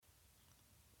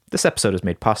This episode is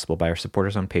made possible by our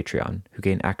supporters on Patreon, who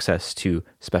gain access to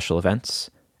special events,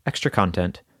 extra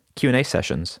content, Q&A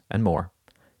sessions, and more.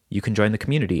 You can join the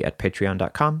community at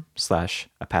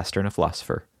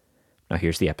patreon.com/apastorandafilosopher. Now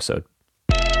here's the episode.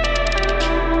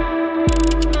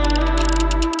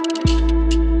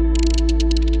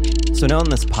 So now on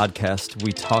this podcast,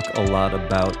 we talk a lot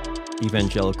about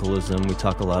evangelicalism. We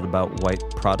talk a lot about white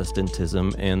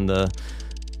Protestantism and the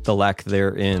lack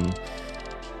therein.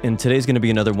 And today's going to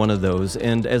be another one of those.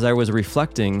 And as I was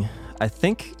reflecting, I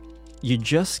think you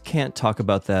just can't talk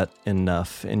about that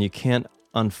enough, and you can't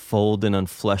unfold and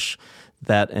unflesh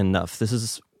that enough. This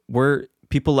is where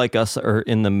people like us are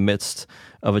in the midst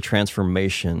of a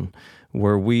transformation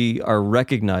where we are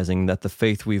recognizing that the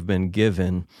faith we've been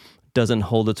given doesn't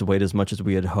hold its weight as much as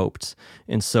we had hoped.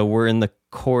 And so we're in the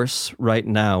course right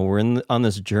now. We're on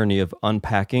this journey of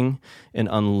unpacking and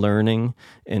unlearning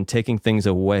and taking things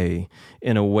away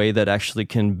in a way that actually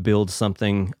can build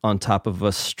something on top of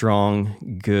a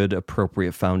strong, good,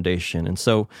 appropriate foundation. And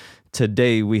so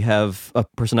today we have a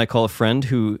person I call a friend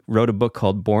who wrote a book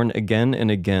called Born Again and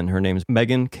Again. Her name's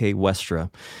Megan K. Westra.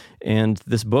 And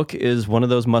this book is one of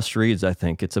those must-reads, I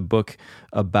think. It's a book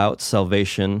about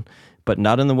salvation, but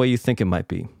not in the way you think it might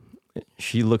be.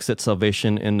 She looks at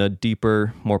salvation in a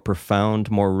deeper, more profound,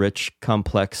 more rich,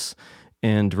 complex,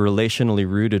 and relationally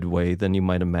rooted way than you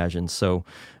might imagine. So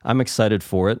I'm excited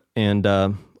for it. And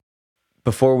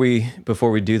before we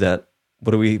do that,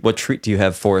 what treat do you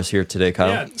have for us here today, Kyle?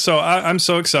 Yeah, so I'm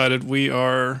so excited. We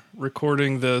are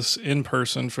recording this in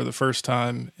person for the first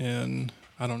time in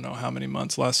I don't know how many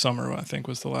months. Last summer, I think,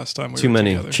 was the last time we were together.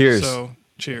 Too many. Cheers. So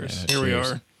cheers. Yeah, here cheers. we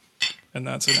are. And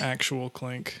that's an actual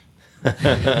clink.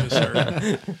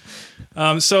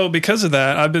 So because of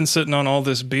that, I've been sitting on all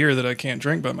this beer that I can't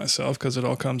drink by myself because it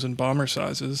all comes in bomber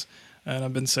sizes. And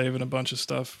I've been saving a bunch of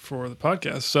stuff for the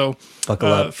podcast. So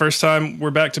first time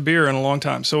we're back to beer in a long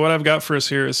time. So what I've got for us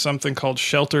here is something called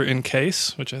Shelter in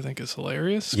Case, which I think is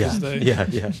hilarious. Yeah, they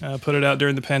put it out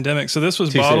during the pandemic. So this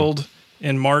was bottled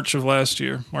in March of last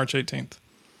year, March 18th.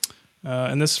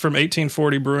 And this is from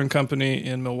 1840 Brewing Company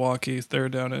in Milwaukee. They're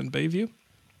down in Bayview.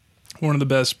 One of the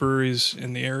best breweries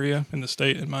in the area, in the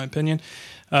state, in my opinion.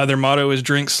 Their motto is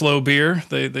drink slow beer.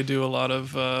 They do a lot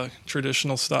of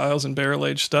traditional styles and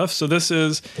barrel-aged stuff. So this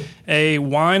is a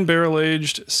wine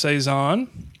barrel-aged Saison,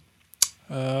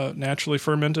 naturally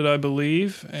fermented, I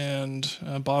believe, and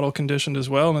bottle conditioned as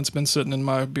well. And it's been sitting in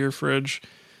my beer fridge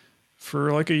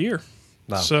for like a year.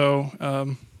 Wow.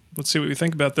 So let's see what you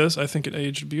think about this. I think it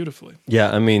aged beautifully.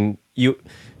 Yeah, I mean,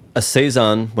 a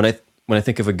Saison, when I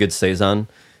think of a good Saison,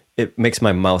 it makes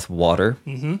my mouth water.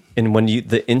 Mm-hmm. And when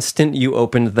the instant you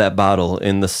opened that bottle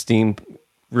and the steam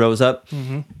rose up,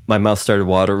 my mouth started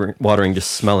watering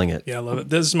just smelling it. Yeah, I love it.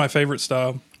 This is my favorite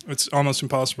style. It's almost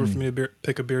impossible for me to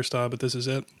pick a beer style, but this is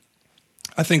it.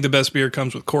 I think the best beer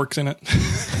comes with corks in it.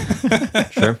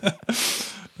 Sure.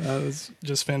 It's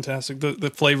just fantastic.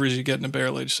 The flavors you get in a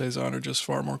barrel-aged Saison are just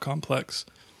far more complex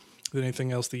than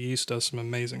anything else. The yeast does some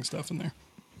amazing stuff in there.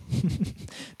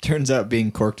 Turns out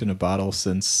being corked in a bottle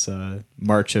since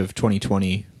March of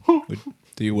 2020 would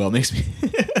do you well. Makes me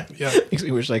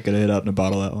wish I could have hit out in a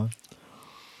bottle that one.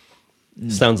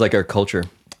 Sounds like our culture.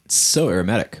 It's so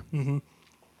aromatic. Mm-hmm.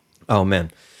 Oh,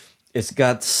 man. It's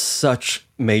got such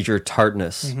major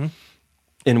tartness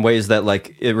in ways that,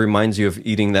 like, it reminds you of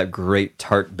eating that great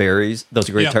tart berries, those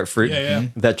great tart fruit. Yeah.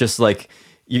 That just, like,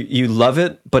 you love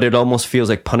it, but it almost feels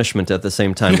like punishment at the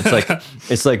same time.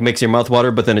 It's like makes your mouth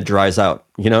water, but then it dries out.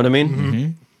 You know what I mean?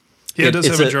 Mm-hmm. Yeah, it does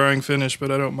have a drying finish,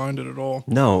 but I don't mind it at all.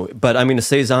 No, but I mean, a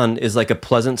Saison is like a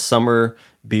pleasant summer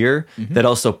beer that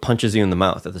also punches you in the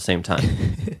mouth at the same time.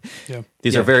 Yeah,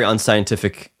 These are very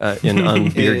unscientific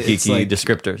and beer geeky like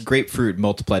descriptip. Grapefruit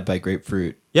multiplied by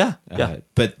grapefruit. Yeah.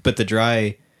 But the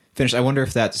dry finish, I wonder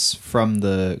if that's from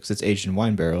because it's aged in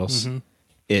wine barrels. Mm-hmm.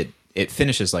 It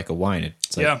finishes like a wine.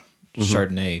 It's like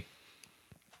Chardonnay.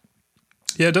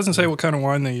 Yeah, it doesn't say what kind of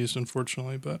wine they used,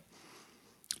 unfortunately, but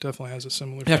it definitely has a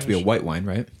similar finish. It'd have to be a white wine,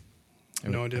 right?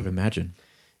 No idea. I would imagine.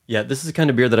 Yeah, this is the kind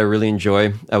of beer that I really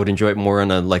enjoy. I would enjoy it more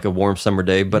on a warm summer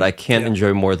day, but I can't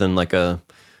enjoy more than like a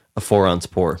 4-ounce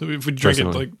pour. So if we drank it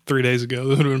like 3 days ago,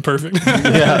 that would have been perfect.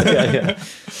 Yeah.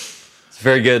 It's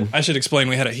very good. I should explain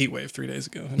we had a heat wave 3 days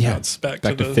ago. And now it's back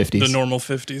to the 50s. The normal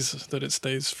 50s that it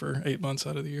stays for 8 months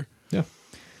out of the year. Yeah.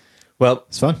 Well,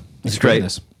 it's fun. It's great.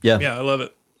 This. Yeah, I love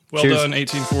it. Well Cheers. done,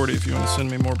 1840. If you want to send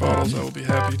me more bottles, I will be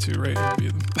happy to rate and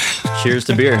review them. Cheers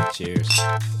to beer. Cheers.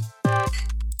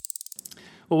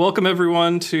 Well, welcome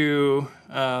everyone to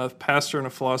Pastor and a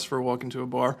Philosopher Walk into a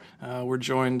Bar. We're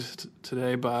joined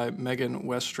today by Megan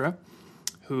Westra,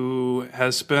 who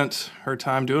has spent her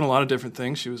time doing a lot of different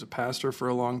things. She was a pastor for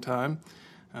a long time.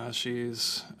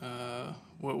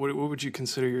 What would you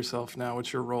consider yourself now?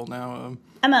 What's your role now?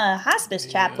 I'm a hospice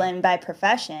chaplain by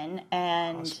profession,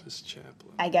 and hospice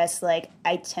chaplain. I guess like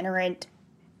itinerant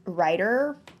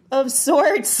writer of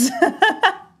sorts.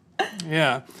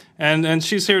 Yeah, and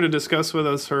she's here to discuss with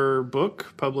us her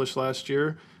book published last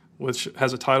year, which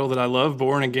has a title that I love,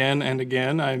 Born Again and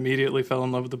Again. I immediately fell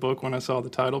in love with the book when I saw the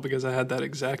title because I had that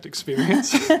exact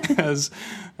experience as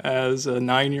a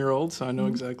 9-year-old, so I know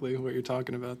exactly what you're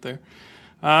talking about there.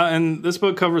 And this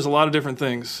book covers a lot of different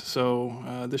things,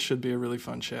 so this should be a really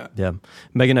fun chat. Yeah.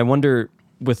 Megan, I wonder,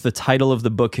 with the title of the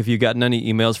book, have you gotten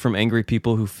any emails from angry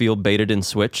people who feel baited and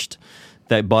switched,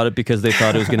 that bought it because they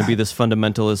thought it was going to be this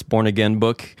fundamentalist born-again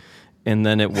book, and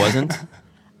then it wasn't?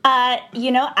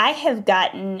 I have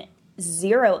gotten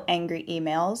 0 angry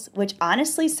emails, which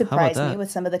honestly surprised me with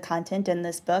some of the content in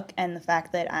this book and the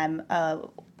fact that I'm a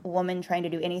woman trying to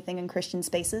do anything in Christian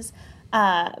spaces.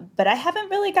 But I haven't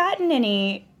really gotten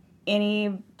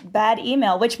any bad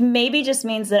email, which maybe just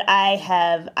means that I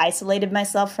have isolated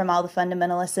myself from all the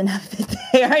fundamentalists enough that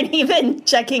they aren't even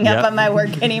checking up on my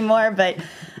work anymore. But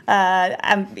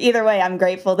either way, I'm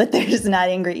grateful that there's not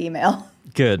angry email.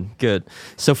 Good.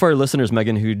 So for our listeners,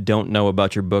 Megan, who don't know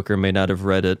about your book or may not have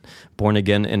read it, Born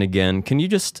Again and Again, can you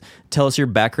just tell us your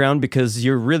background? Because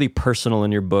you're really personal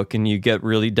in your book, and you get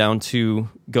really down to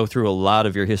go through a lot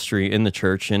of your history in the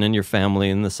church and in your family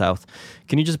in the South.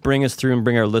 Can you just bring us through and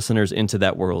bring our listeners into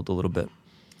that world a little bit?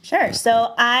 Sure.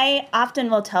 So I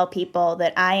often will tell people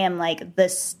that I am like the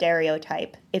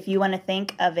stereotype. If you want to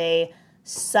think of a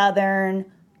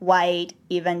Southern white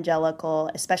evangelical,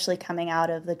 especially coming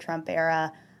out of the Trump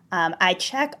era, I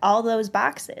check all those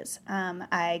boxes.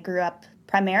 I grew up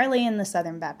primarily in the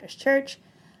Southern Baptist Church.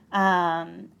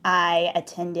 I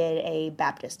attended a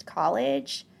Baptist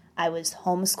college. I was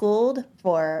homeschooled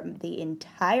for the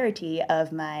entirety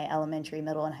of my elementary,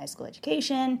 middle, and high school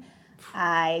education.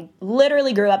 I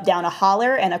literally grew up down a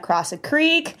holler and across a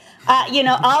creek.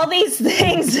 All these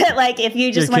things that, like, if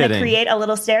you just want to create a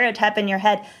little stereotype in your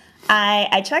head,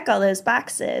 I check all those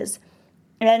boxes.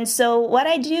 And so what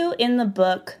I do in the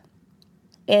book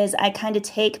is I kind of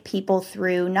take people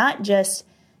through, not just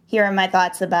here are my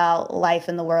thoughts about life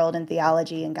and the world and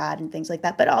theology and God and things like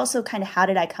that, but also kind of how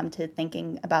did I come to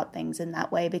thinking about things in that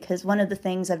way? Because one of the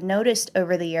things I've noticed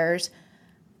over the years,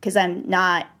 because I'm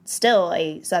not still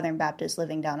a Southern Baptist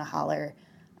living down a holler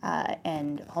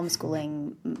and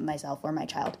homeschooling myself or my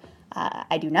child,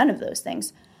 I do none of those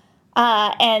things.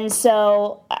 And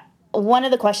so one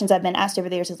of the questions I've been asked over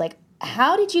the years is like,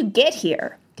 how did you get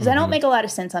here? Because I don't make a lot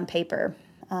of sense on paper.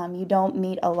 You don't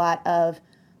meet a lot of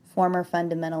former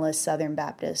fundamentalist Southern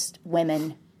Baptist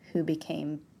women who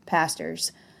became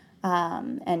pastors,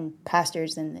 and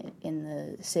pastors in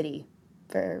the city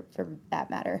for that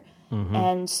matter.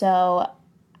 And so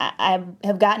I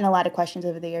have gotten a lot of questions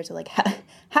over the years of like, how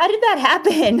did that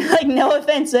happen? Like, no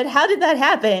offense, but how did that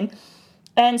happen?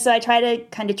 And so I try to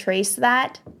kind of trace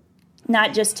that,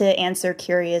 not just to answer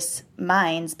curious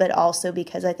minds, but also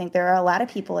because I think there are a lot of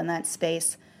people in that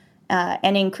space,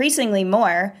 and increasingly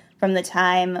more from the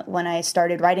time when I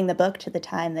started writing the book to the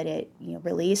time that it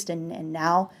released, and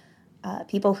now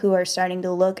people who are starting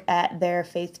to look at their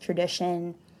faith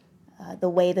tradition, the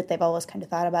way that they've always kind of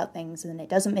thought about things, and it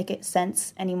doesn't make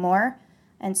sense anymore.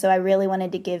 And so I really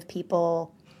wanted to give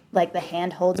people like the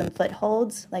handholds and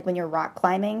footholds, like when you're rock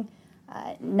climbing,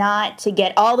 not to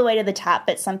get all the way to the top,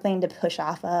 but something to push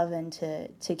off of and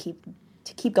to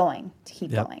keep going.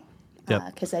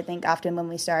 Because I think often when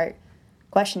we start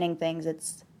questioning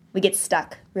things, we get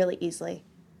stuck really easily.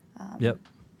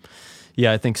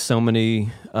 Yeah, I think so many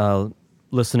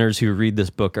listeners who read this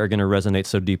book are going to resonate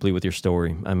so deeply with your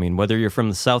story. I mean, whether you're from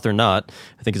the South or not,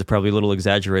 I think it's probably a little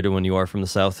exaggerated when you are from the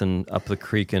South and up the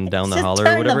creek and down the holler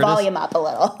or whatever it is. Turn the volume up a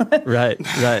little.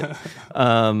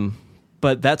 Right.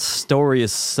 But that story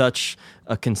is such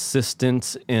a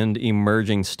consistent and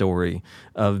emerging story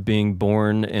of being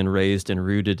born and raised and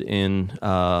rooted in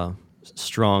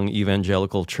strong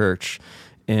evangelical church,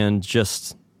 and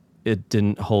just it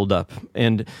didn't hold up.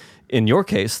 And in your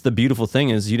case, the beautiful thing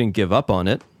is you didn't give up on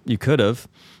it. You could have.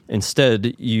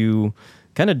 Instead, you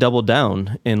kind of doubled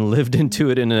down and lived into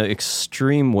it in an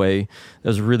extreme way that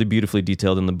was really beautifully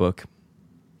detailed in the book.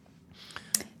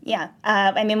 Yeah.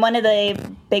 One of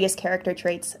the biggest character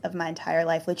traits of my entire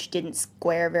life, which didn't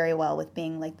square very well with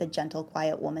being like the gentle,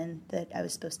 quiet woman that I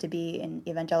was supposed to be in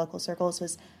evangelical circles,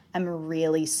 was I'm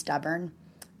really stubborn.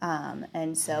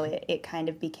 And so it kind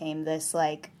of became this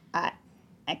like,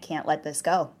 I can't let this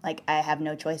go. Like, I have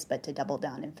no choice but to double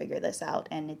down and figure this out.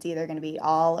 And it's either going to be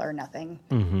all or nothing.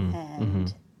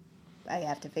 And I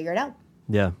have to figure it out.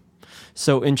 Yeah.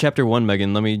 So in chapter 1,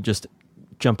 Megan, let me just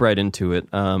jump right into it.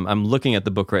 I'm looking at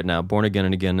the book right now, Born Again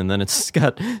and Again, and then it's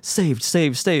got saved.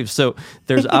 So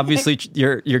there's obviously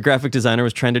your graphic designer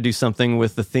was trying to do something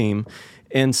with the theme,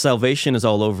 and salvation is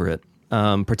all over it,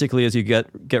 particularly as you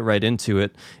get right into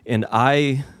it. And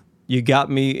you got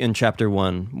me in chapter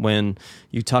 1 when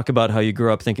you talk about how you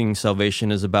grew up thinking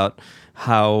salvation is about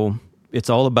how it's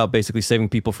all about basically saving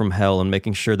people from hell and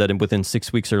making sure that within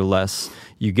 6 weeks or less,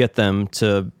 you get them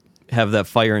to have that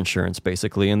fire insurance,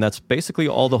 basically. And that's basically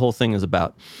all the whole thing is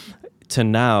about. To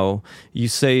now,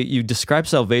 you describe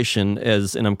salvation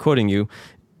as, and I'm quoting you,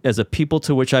 as a people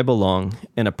to which I belong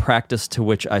and a practice to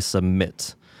which I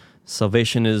submit.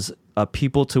 Salvation is a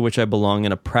people to which I belong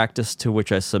and a practice to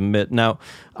which I submit. Now,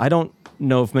 I don't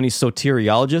know if many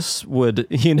soteriologists would,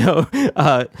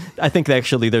 I think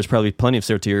actually there's probably plenty of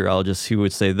soteriologists who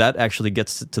would say that actually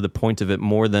gets to the point of it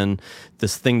more than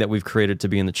this thing that we've created to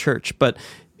be in the church. But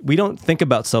we don't think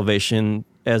about salvation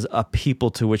as a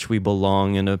people to which we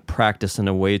belong and a practice and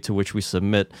a way to which we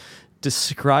submit.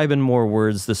 Describe in more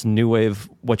words this new way of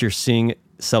what you're seeing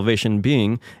salvation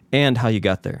being and how you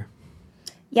got there.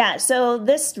 Yeah, so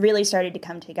this really started to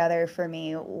come together for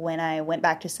me when I went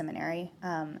back to seminary.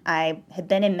 I had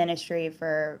been in ministry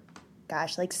for,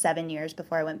 7 years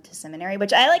before I went to seminary,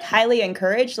 which I highly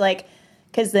encourage,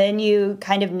 because then you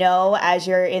kind of know as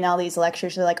you're in all these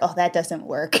lectures, you're like, oh, that doesn't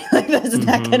work. That's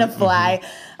not going to fly.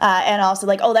 And also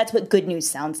oh, that's what good news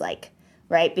sounds like,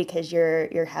 right? Because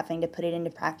you're having to put it into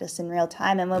practice in real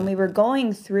time. And when we were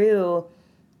going through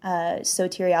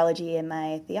soteriology in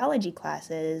my theology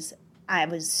classes, I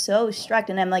was so struck,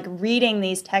 and I'm reading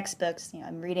these textbooks.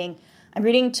 I'm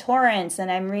reading Torrance,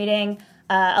 and I'm reading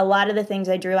a lot of the things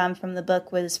I drew on from the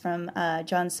book was from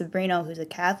John Sobrino, who's a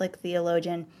Catholic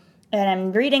theologian, and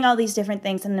I'm reading all these different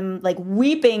things, and I'm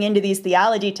weeping into these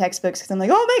theology textbooks because I'm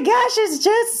like, oh my gosh, it's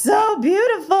just so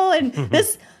beautiful, and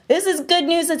this is good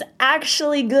news. It's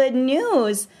actually good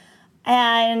news,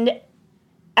 and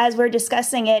as we're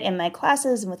discussing it in my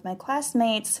classes and with my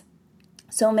classmates,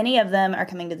 so many of them are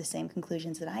coming to the same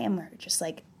conclusions that I am. We're just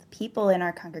the people in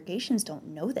our congregations don't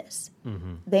know this.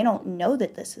 They don't know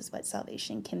that this is what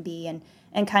salvation can be.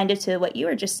 And kind of to what you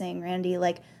were just saying, Randy,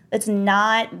 it's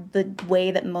not the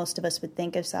way that most of us would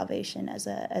think of salvation as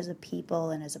a people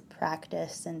and as a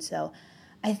practice. And so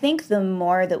I think the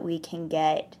more that we can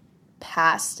get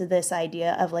past this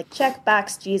idea of check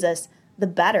box Jesus, the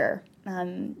better.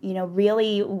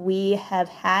 Really, we have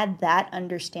had that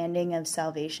understanding of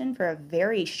salvation for a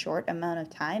very short amount of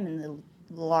time in the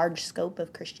large scope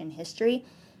of Christian history.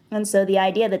 And so the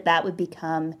idea that would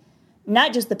become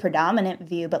not just the predominant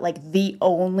view, but the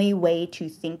only way to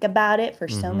think about it for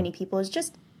so many people is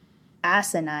just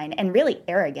asinine and really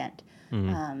arrogant.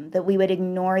 That we would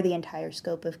ignore the entire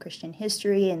scope of Christian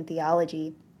history and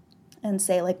theology and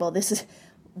say, well, this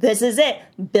is it.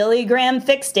 Billy Graham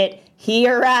fixed it. He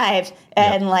arrived.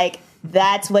 And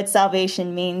that's what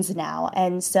salvation means now.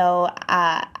 And so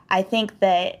I think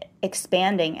that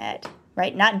expanding it,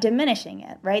 right? Not diminishing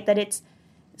it, right? That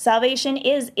salvation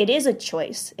is a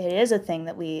choice. It is a thing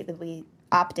that we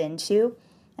opt into.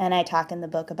 And I talk in the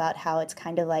book about how it's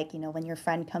kind of when your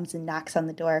friend comes and knocks on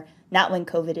the door, not when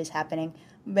COVID is happening,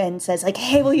 and says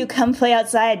hey, will you come play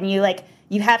outside? And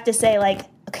you have to say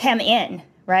okay, I'm in.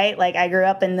 Right? I grew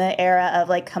up in the era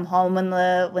of come home when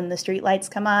the street lights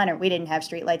come on, or we didn't have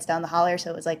street lights down the holler,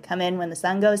 so it was come in when the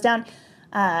sun goes down.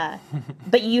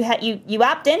 But you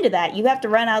opt into that. You have to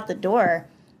run out the door.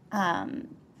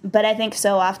 But I think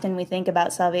so often we think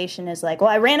about salvation as well,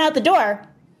 I ran out the door,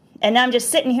 and now I'm just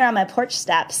sitting here on my porch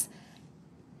steps.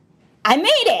 I made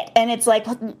it, and it's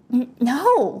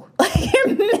no,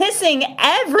 you're missing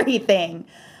everything.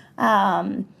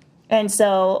 And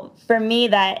so for me,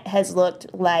 that has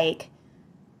looked like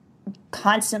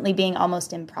constantly being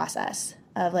almost in process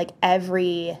of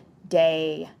every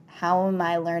day, how am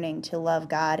I learning to love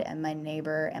God and my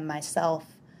neighbor and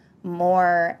myself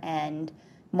more and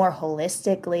more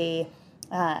holistically?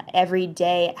 Every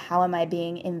day, how am I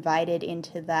being invited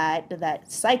into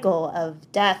that cycle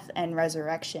of death and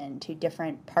resurrection to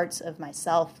different parts of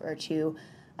myself or to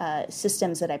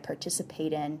systems that I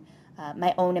participate in?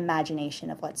 My own imagination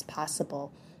of what's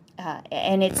possible.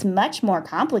 And it's much more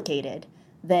complicated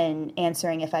than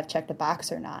answering if I've checked a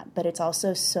box or not, but it's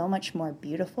also so much more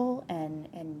beautiful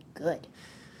and good.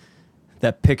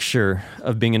 That picture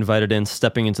of being invited in,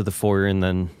 stepping into the foyer, and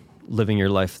then living your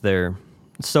life there,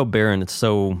 it's so barren, it's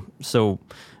so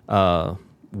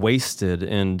wasted,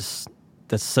 and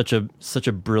that's such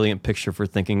a brilliant picture for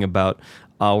thinking about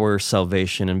our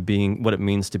salvation and being what it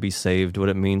means to be saved, what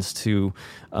it means to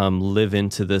live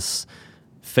into this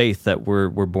faith that we're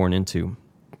born into.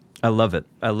 I love it.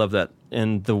 I love that.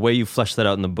 And the way you flesh that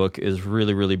out in the book is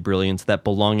really, really brilliant. That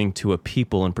belonging to a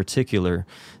people in particular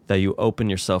that you open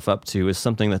yourself up to is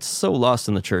something that's so lost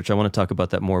in the church. I want to talk about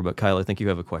that more, but Kyle, I think you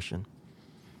have a question.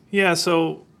 Yeah,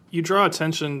 so you draw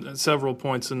attention at several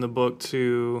points in the book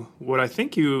to what I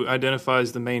think you identify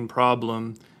as the main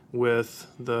problem with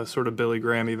the sort of Billy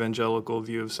Graham evangelical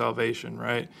view of salvation,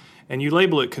 right? And you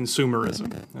label it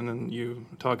consumerism, and then you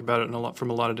talk about it from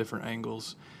a lot of different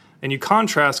angles. And you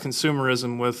contrast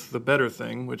consumerism with the better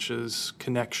thing, which is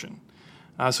connection.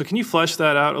 So can you flesh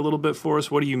that out a little bit for us?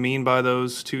 What do you mean by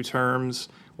those two terms?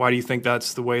 Why do you think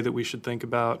that's the way that we should think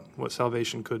about what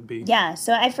salvation could be? Yeah,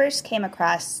 so I first came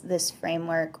across this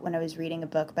framework when I was reading a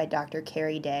book by Dr.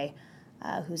 Carrie Day,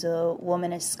 who's a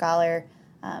womanist scholar.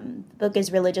 The book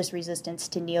is Religious Resistance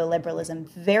to Neoliberalism.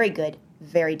 Very good,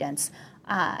 very dense.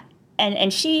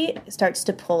 And she starts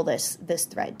to pull this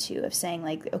thread, too, of saying,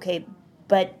 like, okay,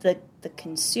 but the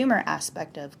consumer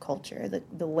aspect of culture,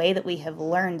 the way that we have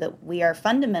learned that we are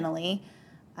fundamentally,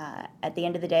 at the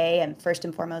end of the day, and first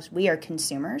and foremost, we are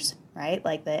consumers, right?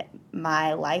 Like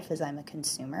my life is I'm a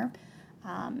consumer.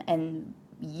 And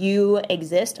you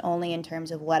exist only in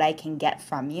terms of what I can get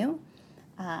from you.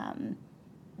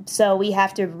 So we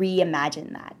have to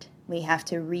reimagine that. We have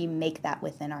to remake that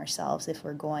within ourselves if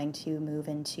we're going to move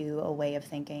into a way of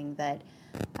thinking that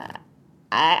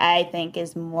I think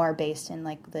is more based in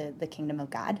like the kingdom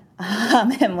of God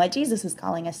and what Jesus is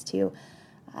calling us to.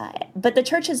 But the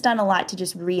church has done a lot to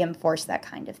just reinforce that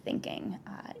kind of thinking.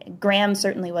 Graham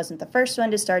certainly wasn't the first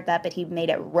one to start that, but he made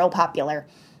it real popular.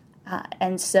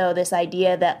 And so this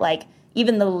idea that like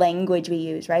even the language we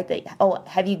use, right? That, oh,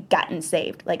 have you gotten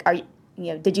saved? Like,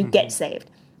 did you get saved?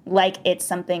 Like it's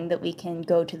something that we can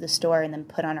go to the store and then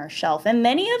put on our shelf. And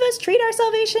many of us treat our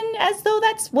salvation as though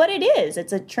that's what it is.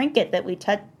 It's a trinket that we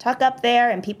tuck up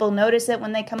there, and people notice it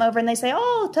when they come over and they say,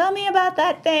 oh, tell me about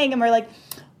that thing. And we're like,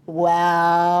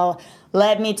 well,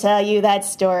 let me tell you that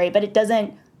story. But it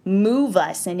doesn't move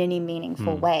us in any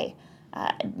meaningful way.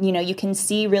 You can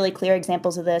see really clear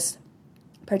examples of this,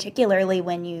 particularly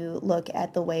when you look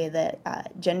at the way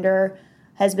that gender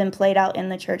has been played out in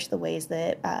the church, the ways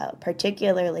that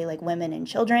particularly like women and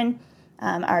children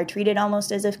are treated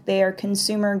almost as if they are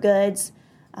consumer goods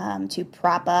to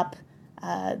prop up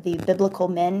the biblical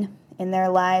men in their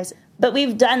lives. But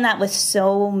we've done that with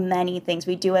so many things.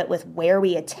 We do it with where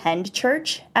we attend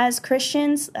church as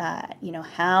Christians.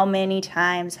 How many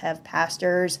times have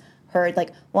pastors heard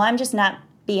like, well, I'm just not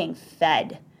being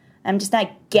fed. I'm just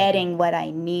not getting what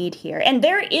I need here. And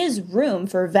there is room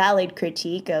for valid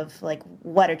critique of like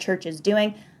what a church is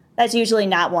doing. That's usually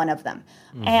not one of them.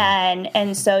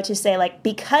 And so to say like,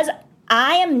 because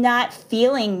I am not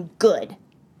feeling good,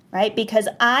 right? Because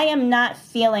I am not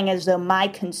feeling as though my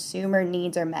consumer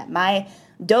needs are met, my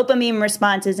dopamine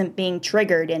response isn't being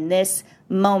triggered in this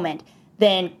moment,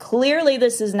 then clearly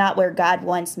this is not where God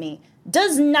wants me.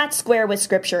 Does not square with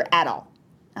Scripture at all.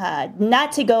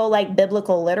 Not to go like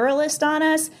biblical literalist on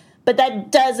us, but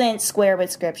that doesn't square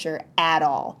with Scripture at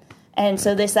all. And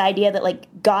so this idea that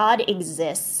like God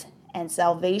exists and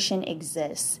salvation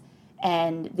exists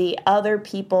and the other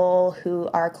people who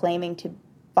are claiming to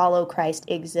follow Christ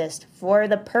exist for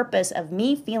the purpose of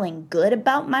me feeling good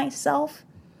about myself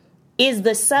is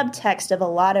the subtext of a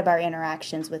lot of our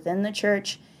interactions within the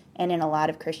church and in a lot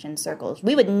of Christian circles.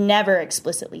 We would never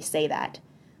explicitly say that.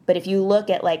 But if you look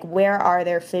at like where are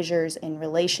there fissures in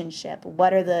relationship,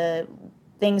 what are the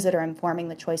things that are informing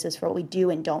the choices for what we do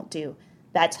and don't do,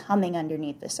 that's humming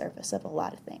underneath the surface of a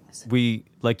lot of things. We,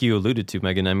 like you alluded to,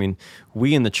 Megan, I mean,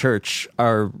 we in the church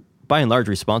are by and large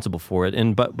responsible for it.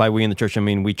 And by we in the church, I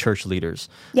mean we church leaders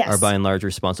are by and large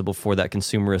responsible for that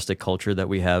consumeristic culture that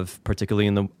we have, particularly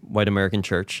in the white American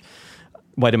church,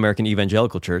 white American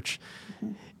evangelical church.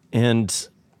 And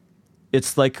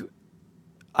it's like,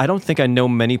 I don't think I know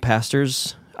many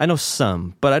pastors. I know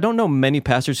some, but I don't know many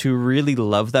pastors who really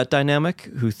love that dynamic,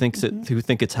 who think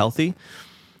it's healthy,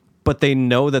 but they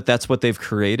know that that's what they've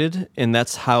created, and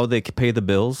that's how they pay the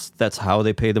bills. That's how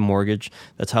they pay the mortgage.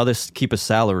 That's how they keep a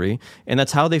salary, and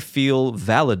that's how they feel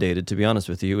validated. To be honest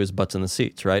with you, is butts in the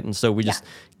seats, right? And so we just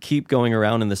keep going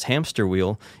around in this hamster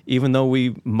wheel, even though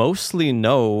we mostly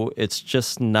know it's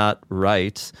just not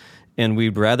right. And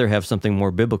we'd rather have something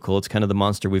more biblical. It's kind of the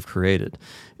monster we've created.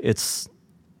 It's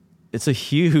a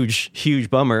huge, huge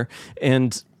bummer.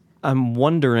 And I'm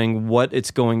wondering what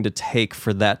it's going to take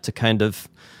for that to kind of,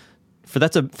 for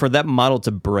that model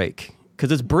to break.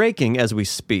 Because it's breaking as we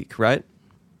speak, right?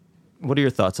 What are your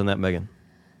thoughts on that, Megan?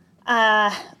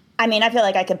 I mean, I feel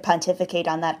like I could pontificate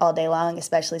on that all day long,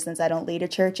 especially since I don't lead a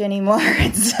church anymore.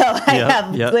 And so I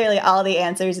have clearly all the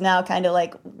answers now, kind of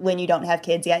like when you don't have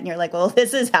kids yet and you're like, well,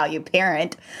 this is how you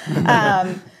parent.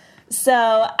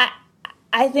 So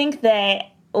I think that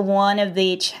one of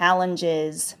the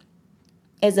challenges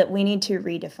is that we need to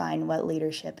redefine what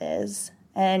leadership is.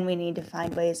 And we need to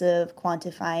find ways of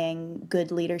quantifying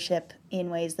good leadership in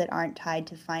ways that aren't tied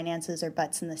to finances or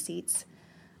butts in the seats.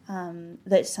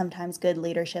 That sometimes good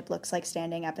leadership looks like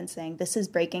standing up and saying, this is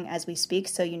breaking as we speak,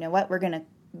 so you know what,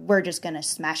 we're just gonna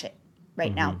smash it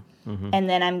right now. And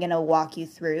then I'm gonna walk you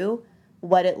through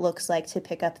what it looks like to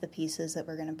pick up the pieces that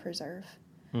we're gonna preserve.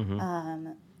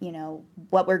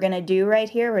 What we're gonna do right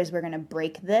here is we're gonna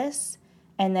break this,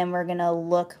 and then we're gonna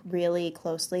look really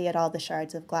closely at all the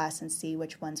shards of glass and see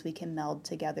which ones we can meld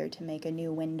together to make a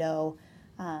new window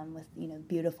with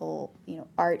beautiful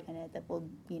art in it that will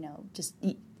just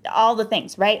all the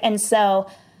things, right? And so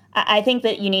I think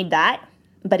that you need that.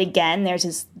 But again,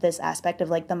 there's this aspect of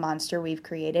like the monster we've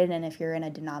created. And if you're in a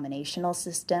denominational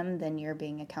system, then you're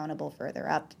being accountable further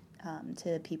up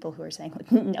to people who are saying,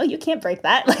 no, you can't break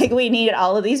that. Like, we need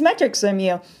all of these metrics from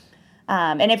you.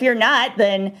 And if you're not,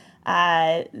 then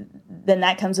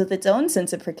that comes with its own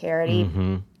sense of precarity.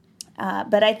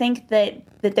 But I think that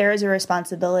there is a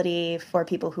responsibility for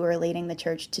people who are leading the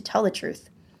church to tell the truth.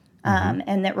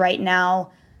 And that right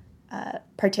now,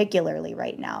 particularly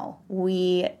right now,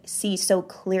 we see so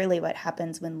clearly what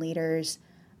happens when leaders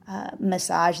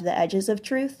massage the edges of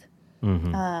truth.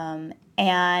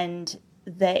 And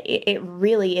that it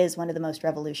really is one of the most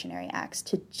revolutionary acts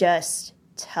to just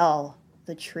tell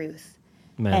the truth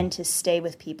and to stay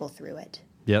with people through it.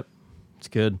 Yep, it's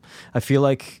good. I feel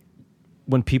like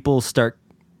when people start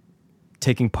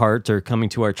taking part or coming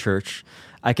to our church,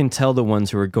 I can tell the ones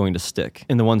who are going to stick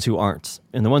and the ones who aren't.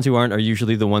 And the ones who aren't are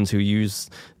usually the ones who use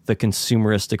the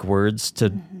consumeristic words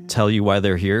to tell you why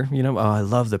they're here. Oh, I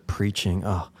love the preaching.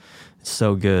 Oh, it's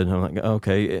so good. And I'm like,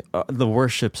 okay, the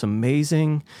worship's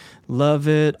amazing. Love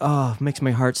it. Oh, makes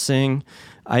my heart sing.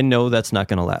 I know that's not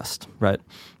going to last, right?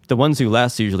 The ones who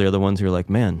last usually are the ones who are like,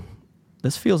 man,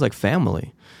 this feels like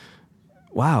family.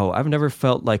 Wow, I've never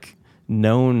felt like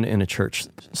known in a church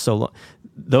so long.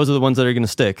 Those are the ones that are going to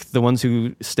stick. The ones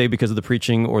who stay because of the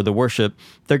preaching or the worship,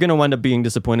 they're going to wind up being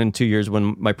disappointed in 2 years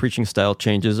when my preaching style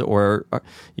changes or,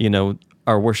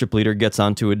 our worship leader gets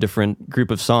onto a different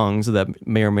group of songs that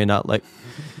may or may not like.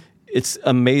 It's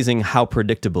amazing how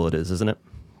predictable it is, isn't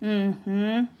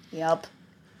it?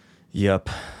 Yep.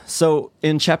 So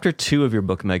in chapter 2 of your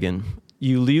book, Megan,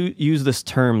 you use this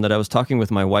term that I was talking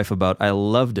with my wife about. I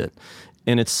loved it.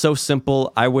 And it's so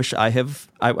simple. I wish I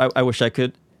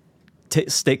could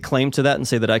stake claim to that and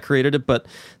say that I created it, but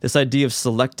this idea of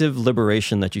selective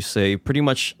liberation that you say, pretty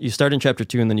much you start in chapter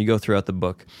 2 and then you go throughout the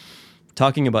book,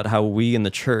 talking about how we in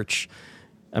the church,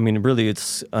 I mean, really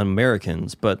it's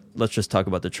Americans, but let's just talk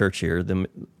about the church here, the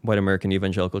white American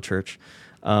evangelical church,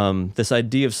 this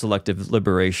idea of selective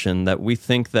liberation, that we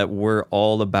think that we're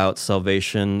all about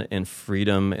salvation and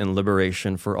freedom and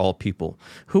liberation for all people.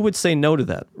 Who would say no to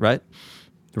that, right?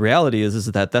 The reality is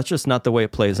that that's just not the way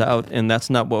it plays out, and that's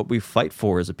not what we fight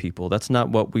for as a people. That's not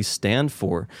what we stand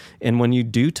for. And when you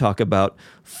do talk about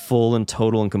full and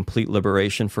total and complete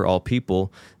liberation for all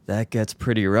people, that gets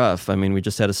pretty rough. I mean, we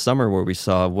just had a summer where we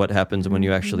saw what happens when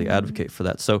you actually advocate for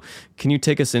that. So can you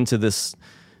take us into this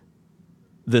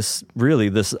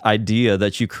idea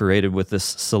that you created with this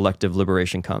selective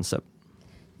liberation concept?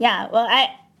 Yeah, well,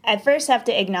 I first have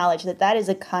to acknowledge that is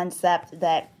a concept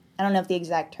that I don't know if the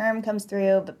exact term comes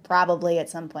through, but probably at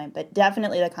some point. But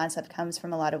definitely the concept comes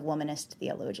from a lot of womanist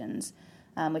theologians,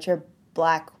 which are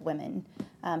Black women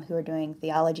who are doing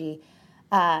theology.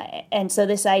 And so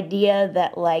this idea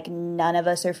that, like, none of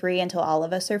us are free until all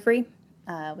of us are free,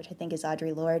 which I think is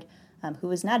Audre Lorde,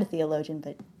 who is not a theologian,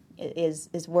 but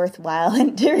is worthwhile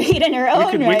to read in her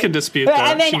own right. We could dispute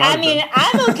that. I mean,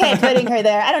 I'm okay putting her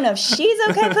there. I don't know if she's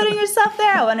okay putting herself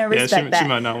there. I want to respect that. She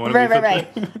might not want to be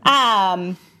put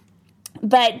there.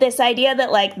 But this idea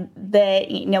that, like,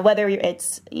 whether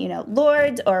it's,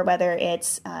 Lords or whether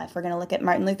it's, if we're going to look at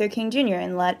Martin Luther King Jr.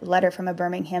 in Letter from a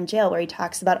Birmingham Jail, where he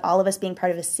talks about all of us being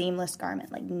part of a seamless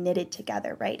garment, like knitted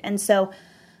together, right? And so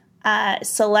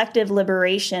selective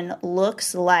liberation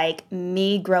looks like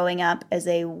me growing up as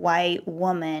a white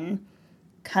woman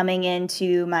coming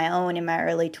into my own in my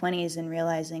early 20s and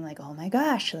realizing, like, oh my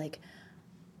gosh, like,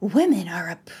 women are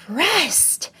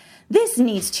oppressed. This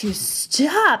needs to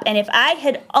stop. And if I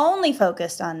had only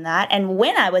focused on that, and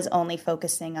when I was only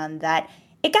focusing on that,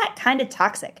 it got kind of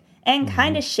toxic and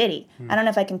kind of shitty. I don't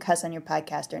know if I can cuss on your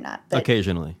podcast or not. But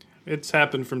occasionally. It's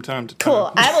happened from time to time.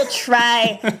 Cool. I will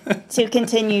try to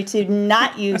continue to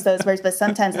not use those words, but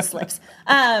sometimes it slips.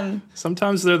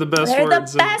 Sometimes they're the best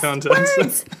words in context.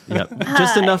 Words. Yep.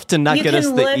 Just enough to not get us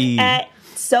the E. You can look at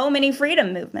so many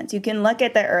freedom movements. You can look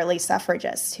at the early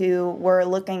suffragists who were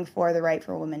looking for the right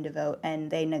for women to vote, and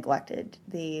they neglected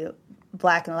the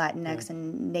Black and Latinx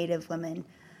and Native women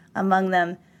among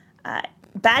them.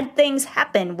 Bad things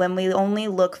happen when we only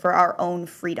look for our own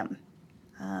freedom.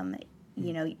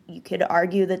 You could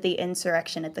argue that the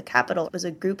insurrection at the Capitol was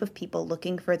a group of people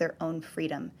looking for their own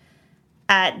freedom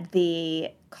at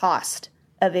the cost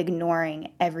of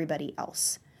ignoring everybody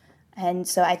else. And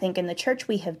so I think in the church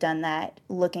we have done that,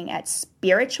 looking at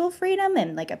spiritual freedom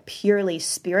and like a purely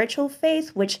spiritual faith,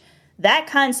 which that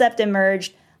concept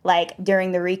emerged like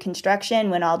during the Reconstruction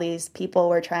when all these people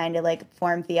were trying to like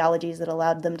form theologies that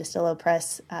allowed them to still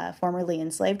oppress formerly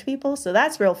enslaved people. So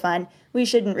that's real fun. We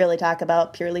shouldn't really talk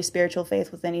about purely spiritual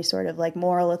faith with any sort of like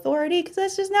moral authority because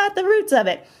that's just not the roots of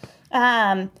it.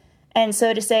 And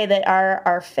so to say that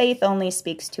our faith only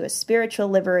speaks to a spiritual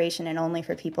liberation and only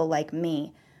for people like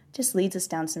me just leads us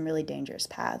down some really dangerous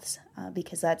paths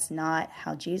because that's not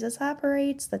how Jesus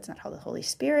operates. That's not how the Holy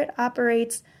Spirit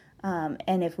operates.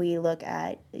 And if we look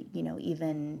at,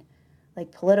 even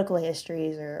like political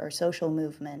histories or social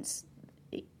movements,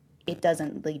 it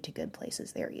doesn't lead to good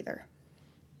places there either.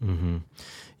 Mm-hmm.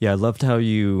 Yeah, I loved how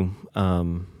you,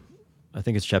 I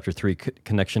think it's chapter 3,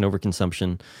 Connection over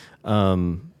Consumption,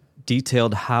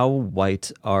 detailed how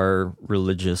white our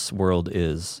religious world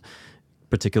is,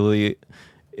 particularly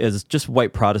as just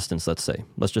white Protestants, let's say.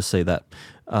 Let's just say that.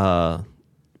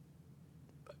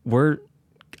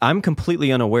 I'm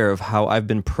completely unaware of how I've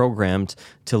been programmed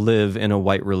to live in a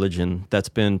white religion that's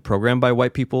been programmed by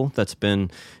white people, that's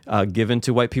been given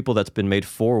to white people, that's been made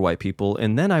for white people.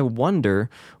 And then I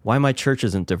wonder why my church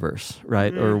isn't diverse,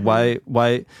 right? Mm-hmm. Or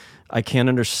why I can't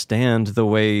understand the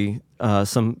way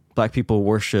some Black people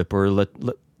worship or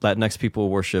Latinx people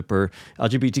worship or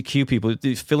LGBTQ people,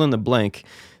 fill in the blank.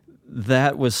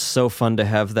 That was so fun to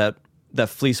have that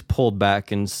fleece pulled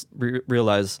back and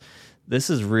realize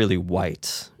this is really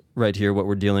white right here, what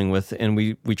we're dealing with. And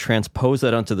we transpose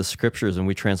that onto the scriptures and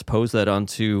we transpose that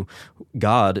onto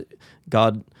God,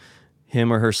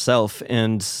 him or herself.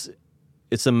 And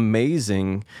it's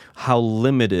amazing how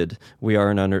limited we are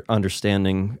in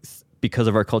understanding because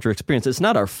of our cultural experience. It's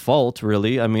not our fault,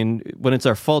 really. I mean, when it's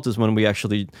our fault is when we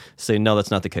actually say, no,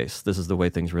 that's not the case. This is the way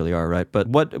things really are, right? But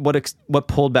what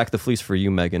pulled back the fleece for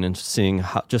you, Megan, and seeing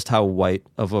just how white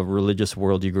of a religious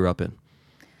world you grew up in?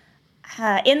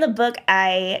 In the book,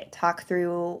 I talk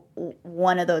through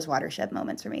one of those watershed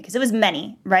moments for me because it was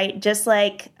many, right? Just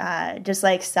like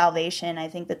salvation, I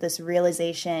think that this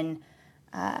realization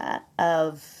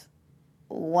of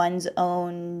one's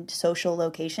own social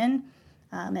location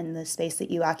and the space that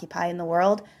you occupy in the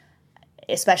world,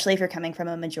 especially if you're coming from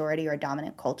a majority or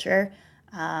dominant culture,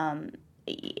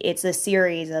 it's a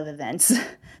series of events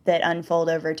that unfold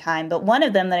over time. But one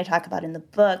of them that I talk about in the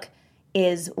book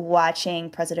is watching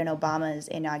President Obama's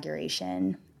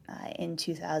inauguration in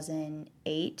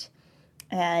 2008.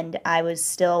 And I was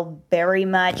still very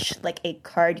much like a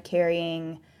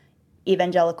card-carrying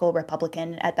evangelical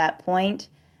Republican at that point.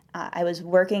 I was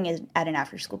working at an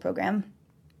after-school program,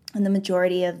 and the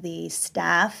majority of the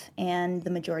staff and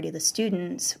the majority of the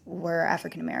students were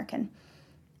African-American.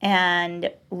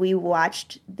 And we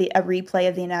watched a replay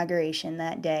of the inauguration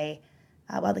that day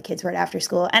while the kids were at after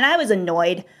school. And I was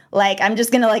annoyed. Like, I'm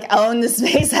just going to own the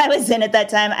space I was in at that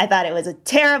time. I thought it was a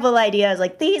terrible idea. I was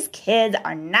like, these kids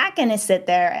are not going to sit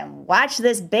there and watch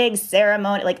this big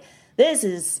ceremony. Like, this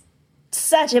is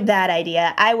such a bad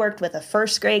idea. I worked with a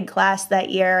first grade class that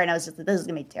year, and I was just, this is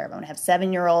going to be terrible. I'm going to have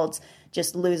 7-year-olds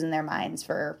just losing their minds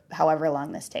for however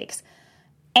long this takes.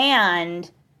 And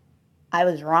I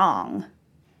was wrong.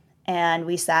 And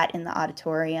we sat in the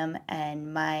auditorium,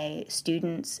 and my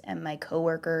students and my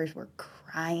coworkers were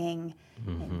crying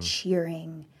and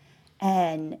cheering.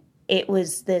 And it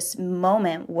was this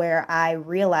moment where I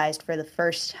realized for the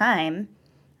first time,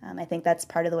 I think that's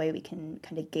part of the way we can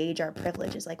kind of gauge our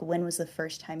privilege is like, when was the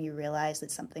first time you realized that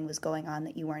something was going on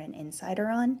that you weren't an insider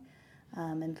on?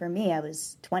 And for me, I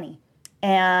was 20.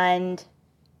 And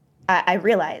I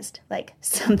realized, like,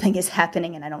 something is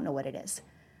happening and I don't know what it is.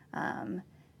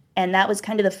 And that was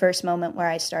kind of the first moment where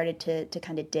I started to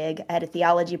kind of dig. I had a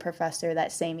theology professor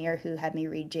that same year who had me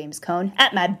read James Cone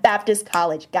at my Baptist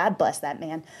college. God bless that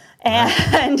man.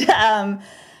 And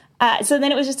so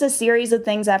then it was just a series of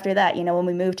things after that. You know, when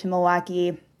we moved to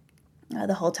Milwaukee,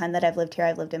 the whole time that I've lived here,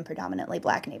 I've lived in predominantly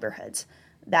Black neighborhoods.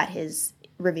 That has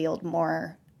revealed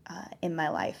more in my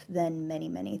life than many,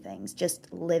 many things.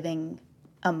 Just living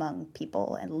among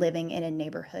people and living in a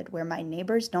neighborhood where my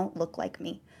neighbors don't look like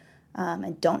me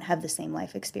and don't have the same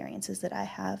life experiences that I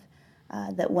have.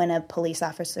 That when a police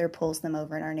officer pulls them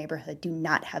over in our neighborhood, do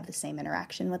not have the same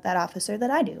interaction with that officer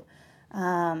that I do.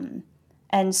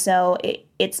 And so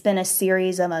it's been a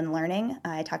series of unlearning.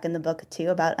 I talk in the book, too,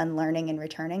 about unlearning and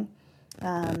returning.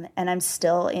 And I'm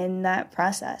still in that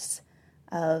process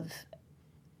of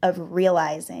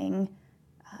realizing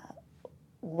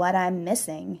what I'm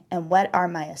missing and what are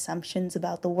my assumptions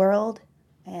about the world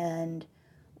and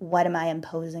what am I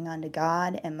imposing onto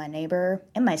God and my neighbor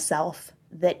and myself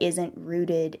that isn't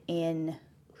rooted in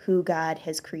who God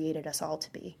has created us all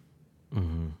to be.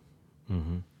 Mm-hmm.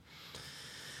 Mm-hmm.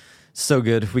 So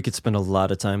good. We could spend a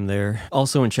lot of time there.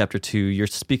 Also in chapter 2, you're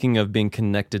speaking of being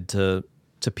connected to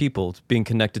people, being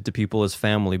connected to people as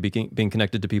family, being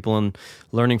connected to people and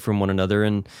learning from one another.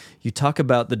 And you talk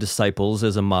about the disciples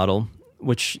as a model,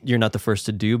 which you're not the first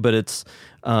to do, but it's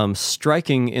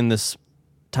striking in this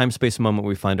time-space moment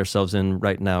we find ourselves in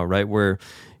right now, right? Where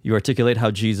you articulate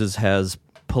how Jesus has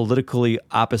politically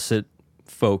opposite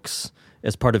folks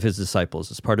as part of his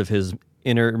disciples, as part of his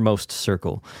innermost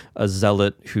circle, a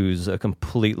zealot who's a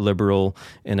complete liberal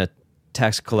and a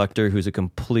tax collector who's a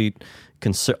complete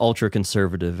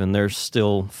ultra-conservative, and they're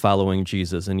still following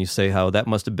Jesus. And you say how that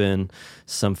must have been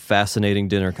some fascinating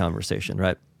dinner conversation,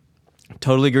 right?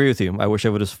 Totally agree with you. I wish I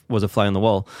was a fly on the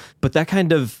wall. But that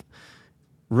kind of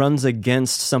runs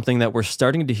against something that we're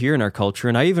starting to hear in our culture.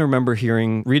 And I even remember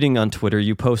reading on Twitter,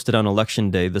 you posted on Election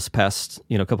Day this past,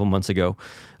 couple months ago,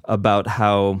 about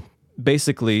how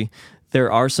basically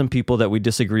there are some people that we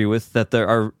disagree with, that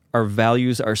our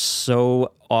values are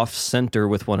so off-center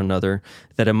with one another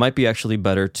that it might be actually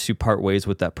better to part ways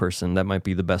with that person. That might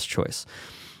be the best choice.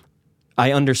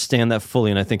 I understand that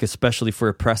fully, and I think especially for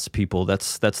oppressed people,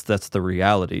 that's the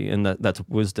reality, and that's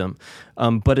wisdom.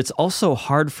 But it's also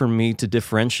hard for me to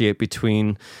differentiate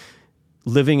between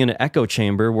living in an echo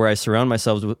chamber where I surround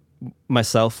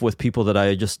myself with people that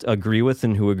I just agree with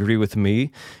and who agree with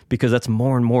me, because that's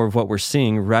more and more of what we're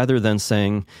seeing, rather than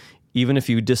saying, even if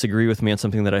you disagree with me on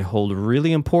something that I hold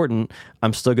really important,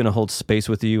 I'm still going to hold space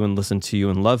with you and listen to you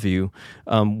and love you.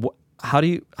 How do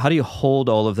you hold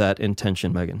all of that in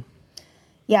tension, Megan?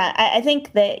 Yeah, I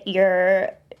think that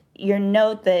your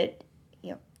note that,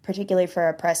 particularly for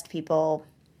oppressed people,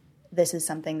 this is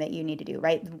something that you need to do,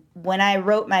 right? When I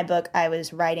wrote my book, I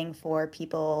was writing for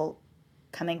people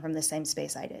coming from the same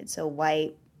space I did. So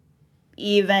white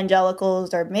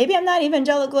evangelicals, or maybe I'm not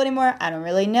evangelical anymore, I don't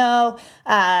really know,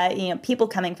 people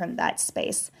coming from that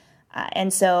space.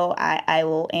 And so I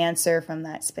will answer from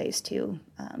that space too,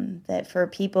 that for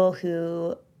people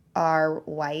who are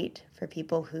white, for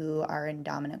people who are in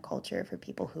dominant culture, for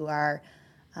people who are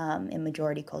in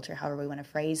majority culture, however we want to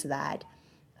phrase that,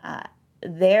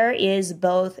 there is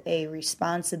both a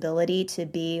responsibility to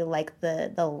be like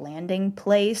the landing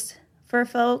place for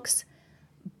folks,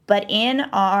 but in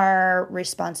our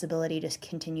responsibility to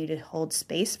continue to hold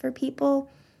space for people,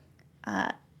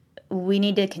 we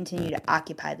need to continue to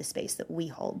occupy the space that we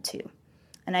hold too.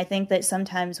 And I think that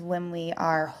sometimes when we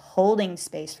are holding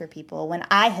space for people, when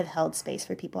I have held space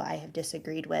for people I have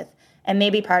disagreed with, and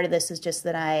maybe part of this is just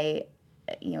that I,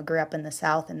 grew up in the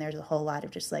South and there's a whole lot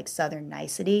of just like Southern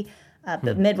nicety.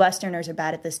 But Midwesterners are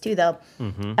bad at this too, though,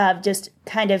 of just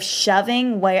kind of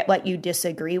shoving what you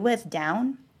disagree with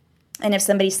down. And if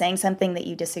somebody's saying something that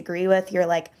you disagree with, you're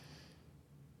like,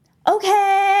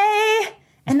 okay.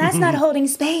 And that's not holding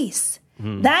space.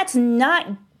 That's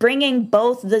not bringing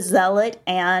both the zealot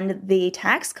and the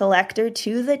tax collector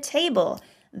to the table.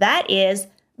 That is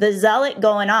the zealot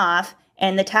going off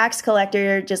and the tax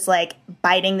collector just like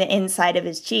biting the inside of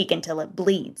his cheek until it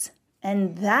bleeds.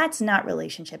 And that's not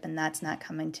relationship, and that's not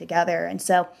coming together. And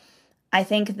so I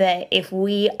think that if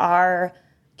we are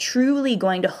truly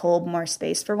going to hold more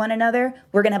space for one another,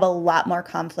 we're going to have a lot more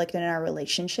conflict in our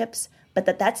relationships, but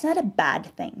that's not a bad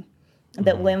thing.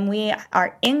 That when we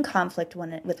are in conflict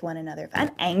with one another, if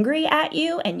I'm angry at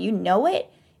you and you know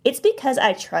it, it's because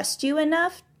I trust you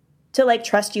enough to like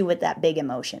trust you with that big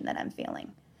emotion that I'm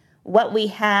feeling. What we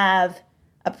have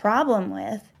a problem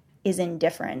with is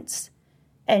indifference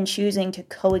and choosing to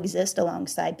coexist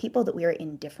alongside people that we are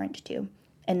indifferent to,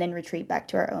 and then retreat back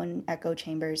to our own echo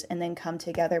chambers and then come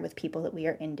together with people that we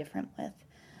are indifferent with.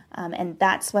 And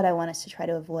that's what I want us to try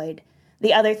to avoid.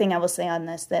 The other thing I will say on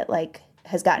this that like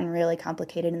has gotten really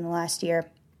complicated in the last year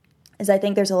is I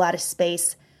think there's a lot of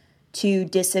space to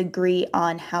disagree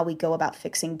on how we go about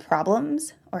fixing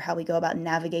problems or how we go about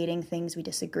navigating things we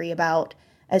disagree about,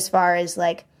 as far as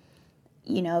like,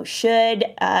 should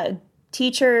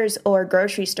teachers or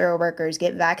grocery store workers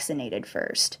get vaccinated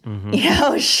first?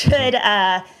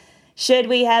 Should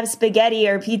we have spaghetti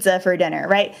or pizza for dinner,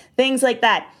 right? Things like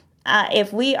that.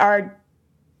 If we are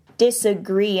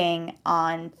disagreeing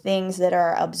on things that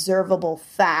are observable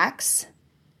facts,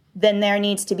 then there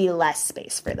needs to be less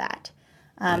space for that,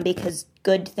 because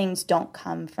good things don't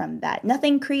come from that.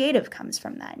 Nothing creative comes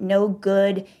from that. No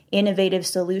good, innovative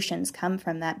solutions come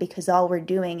from that, because all we're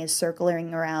doing is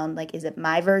circling around, like, is it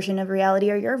my version of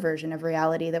reality or your version of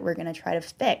reality that we're going to try to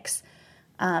fix?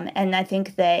 And I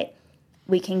think that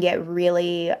we can get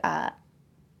really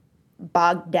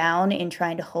bogged down in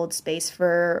trying to hold space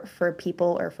for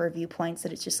people or for viewpoints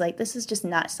that it's just like, this is just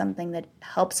not something that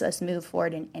helps us move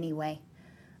forward in any way.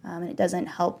 And it doesn't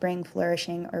help bring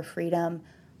flourishing or freedom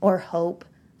or hope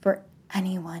for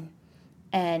anyone.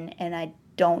 And I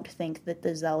don't think that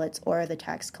the zealots or the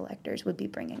tax collectors would be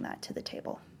bringing that to the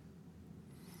table.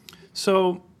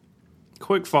 So,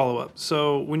 quick follow-up.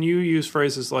 So when you use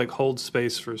phrases like hold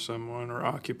space for someone or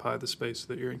occupy the space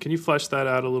that you're in, can you flesh that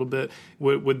out a little bit?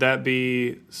 Would that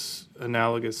be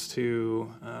analogous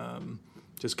to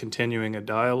just continuing a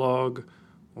dialogue?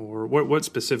 Or what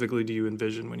specifically do you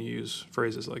envision when you use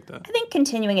phrases like that? I think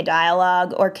continuing a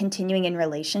dialogue or continuing in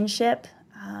relationship.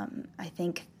 I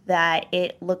think that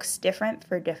it looks different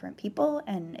for different people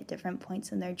and at different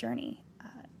points in their journey.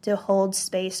 To hold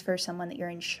space for someone that you're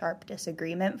in sharp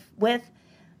disagreement with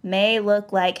may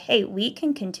look like, hey, we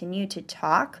can continue to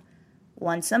talk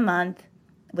once a month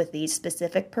with these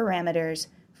specific parameters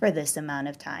for this amount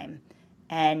of time.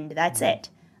 And that's it.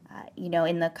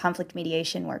 In the conflict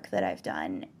mediation work that I've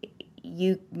done,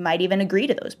 you might even agree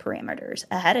to those parameters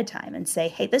ahead of time and say,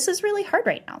 hey, this is really hard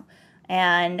right now,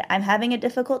 and I'm having a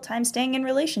difficult time staying in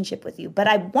relationship with you, but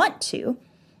I want to,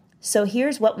 so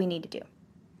here's what we need to do.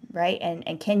 Right?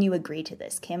 And can you agree to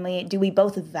this? Do we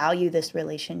both value this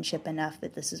relationship enough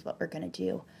that this is what we're going to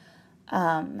do?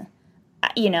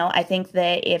 I think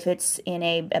that if it's in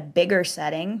a bigger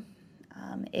setting,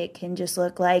 it can just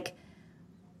look like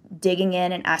digging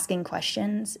in and asking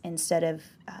questions instead of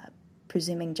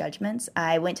presuming judgments.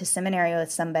 I went to seminary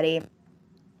with somebody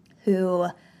who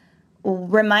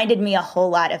reminded me a whole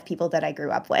lot of people that I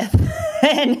grew up with.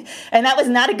 and that was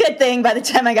not a good thing. By the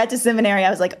time I got to seminary,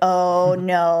 I was like, oh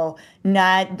no,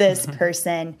 not this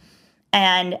person.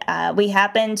 And we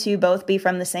happened to both be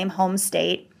from the same home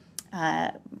state,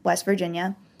 West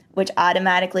Virginia, which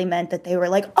automatically meant that they were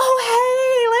like, oh,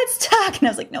 hey, let's talk. And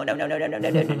I was like, no, I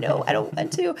don't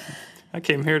want to. I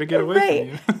came here to get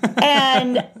away from you.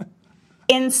 And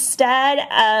instead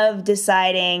of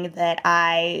deciding that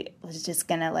I was just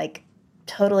going to like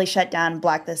totally shut down,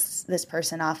 block this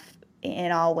person off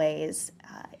in all ways,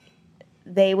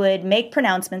 they would make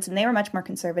pronouncements, and they were much more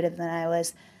conservative than I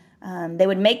was. They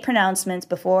would make pronouncements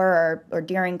before or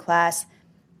during class,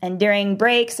 and during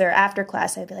breaks or after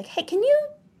class, I'd be like, hey, can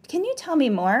you tell me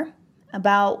more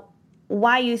about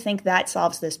why you think that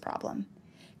solves this problem?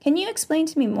 Can you explain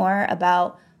to me more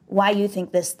about why you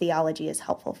think this theology is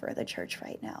helpful for the church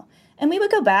right now? And we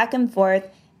would go back and forth.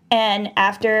 And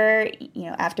after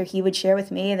he would share with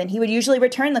me, then he would usually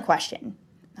return the question.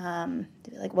 To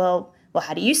be like, well,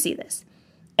 how do you see this?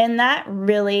 And that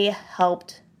really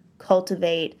helped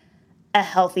cultivate a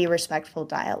healthy, respectful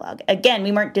dialogue. Again,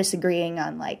 we weren't disagreeing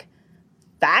on like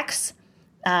facts,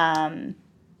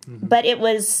 but it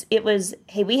was,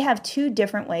 hey, we have two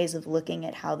different ways of looking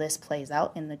at how this plays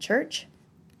out in the church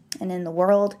and in the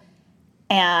world.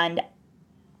 And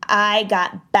I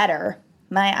got better.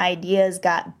 My ideas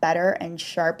got better and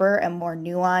sharper and more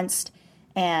nuanced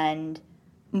and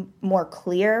more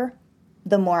clear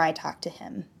the more I talked to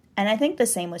him. And I think the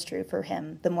same was true for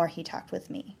him the more he talked with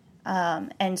me.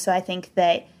 And so I think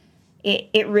that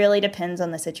it really depends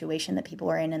on the situation that people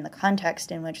are in the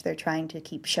context in which they're trying to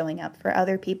keep showing up for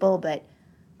other people. But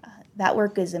that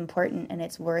work is important, and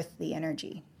it's worth the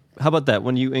energy. How about that?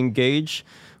 When you engage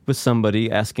with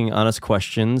somebody, asking honest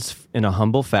questions in a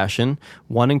humble fashion,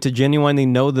 wanting to genuinely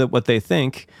know that what they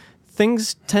think,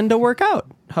 things tend to work out.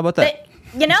 How about that?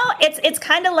 It's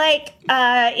kind of like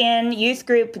in youth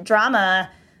group drama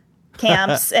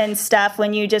camps and stuff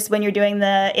when you're doing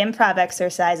the improv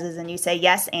exercises and you say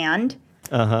yes and.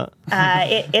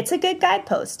 It's a good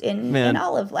guidepost in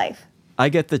all of life. I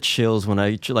get the chills when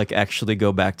I actually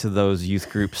go back to those youth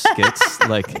group skits,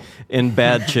 like in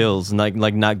bad chills, like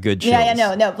not good chills.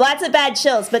 Yeah, no, lots of bad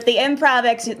chills. But the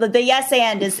improv, the yes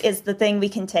and is the thing we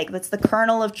can take. That's the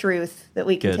kernel of truth that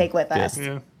we can take with us.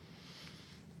 Yeah.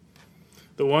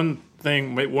 one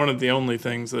of the only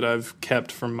things that I've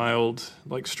kept from my old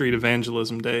like street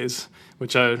evangelism days,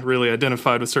 which I really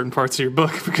identified with certain parts of your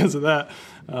book because of that,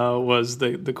 was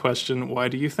the question, why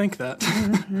do you think that?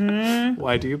 Mm-hmm.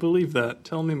 Why do you believe that?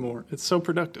 Tell me more. It's so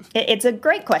productive. It's a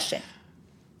great question.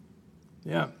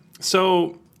 Yeah.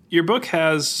 So your book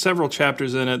has several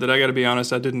chapters in it that I got to be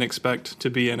honest, I didn't expect to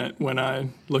be in it when I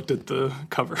looked at the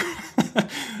cover.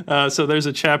 So there's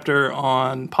a chapter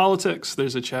on politics.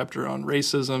 There's a chapter on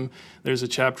racism. There's a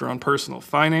chapter on personal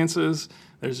finances.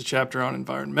 There's a chapter on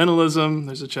environmentalism.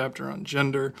 There's a chapter on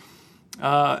gender.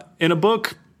 In a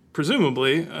book,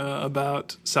 presumably,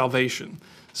 about salvation.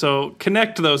 So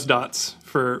connect those dots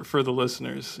for the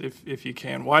listeners, if you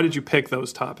can. Why did you pick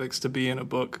those topics to be in a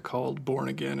book called Born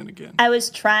Again and Again? I was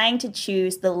trying to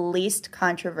choose the least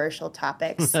controversial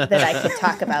topics that I could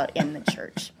talk about in the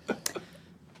church.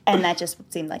 And that just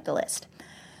seemed like the list.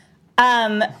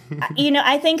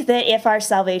 I think that if our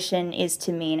salvation is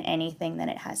to mean anything, then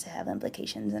it has to have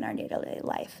implications in our day-to-day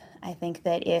life. I think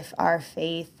that if our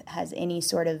faith has any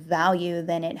sort of value,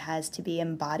 then it has to be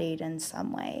embodied in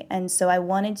some way. And so I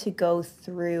wanted to go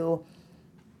through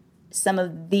some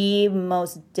of the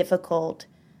most difficult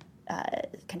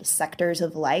kind of sectors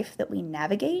of life that we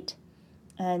navigate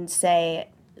and say,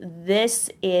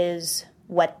 this is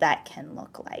what that can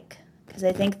look like. Because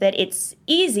I think that it's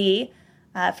easy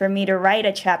for me to write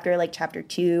a chapter like chapter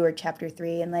 2 or chapter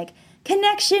 3 and like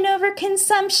connection over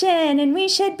consumption and we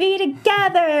should be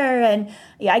together. And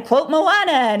I quote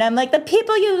Moana and I'm like, the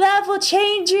people you love will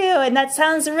change you. And that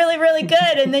sounds really, really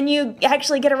good. And then you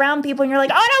actually get around people and you're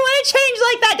like, oh, I don't want to change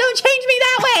like that. Don't change me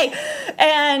that way.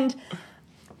 And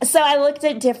so I looked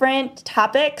at different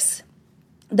topics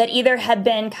that either have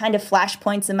been kind of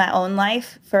flashpoints in my own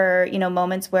life for,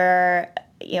 moments where,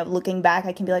 looking back,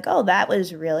 I can be like, oh, that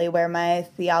was really where my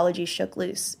theology shook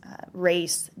loose.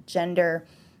 Race, gender.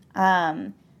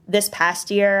 This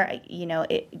past year,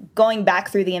 going back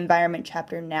through the environment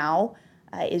chapter now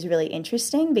is really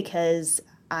interesting because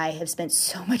I have spent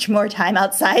so much more time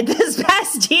outside this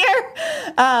past year.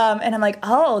 And I'm like,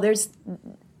 oh,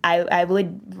 I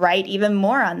would write even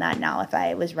more on that now if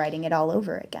I was writing it all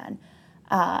over again.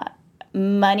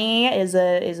 Money is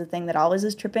a thing that always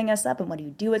is tripping us up, and what do you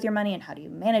do with your money, and how do you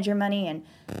manage your money, and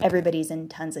everybody's in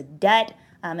tons of debt,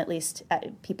 at least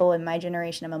people in my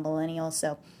generation. I'm a millennial,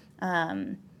 so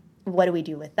what do we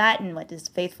do with that, and what does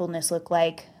faithfulness look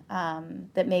like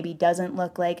that maybe doesn't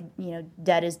look like,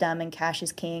 debt is dumb and cash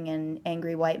is king and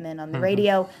angry white men on the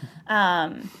radio.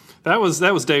 That was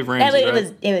Dave Ramsey,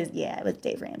 right? It was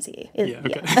Dave Ramsey.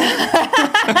 Okay.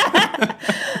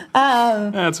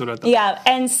 That's what I thought. Yeah,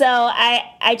 and so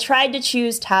I tried to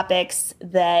choose topics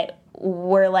that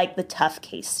were like the tough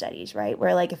case studies, right?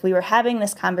 Where like if we were having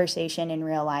this conversation in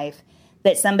real life,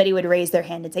 that somebody would raise their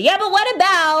hand and say, yeah, but what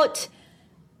about?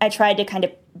 I tried to kind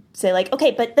of say like,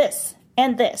 okay, but this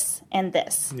and this and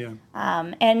this. Yeah.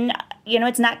 And,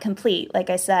 it's not complete. Like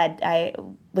I said, I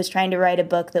was trying to write a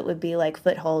book that would be like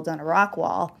footholds on a rock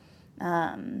wall.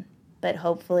 But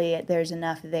hopefully there's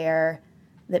enough there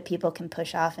that people can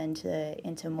push off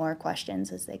into more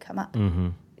questions as they come up. Mm-hmm.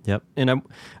 Yep. And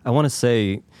I want to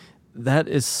say that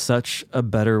is such a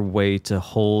better way to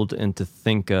hold and to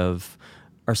think of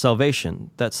our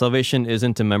salvation. That salvation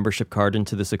isn't a membership card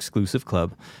into this exclusive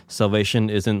club. Salvation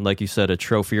isn't, like you said, a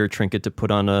trophy or trinket to put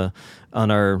on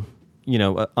our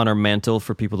mantle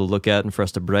for people to look at and for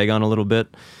us to brag on a little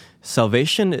bit.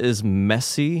 Salvation is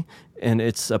messy, and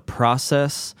it's a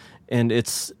process, and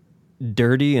it's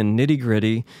dirty and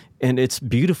nitty-gritty, and it's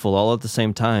beautiful all at the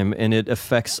same time, and it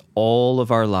affects all of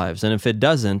our lives. And if it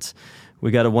doesn't, we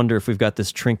got to wonder if we've got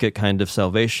this trinket kind of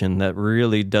salvation that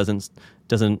really doesn't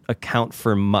account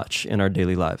for much in our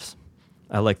daily lives.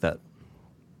 I like that.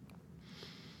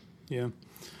 Yeah.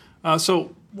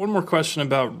 So one more question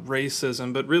about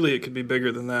racism, but really it could be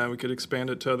bigger than that. We could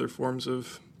expand it to other forms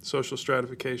of social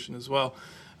stratification as well.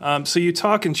 So you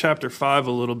talk in chapter 5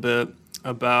 a little bit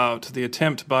about the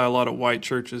attempt by a lot of white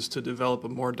churches to develop a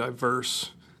more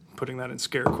diverse, putting that in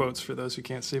scare quotes for those who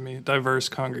can't see me, diverse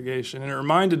congregation. And it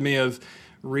reminded me of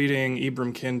reading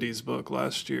Ibram Kendi's book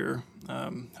last year,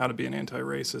 How to Be an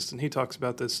Anti-Racist, and he talks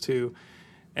about this too,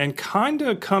 and kind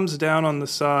of comes down on the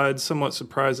side, somewhat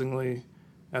surprisingly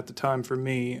at the time for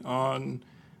me, on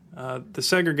the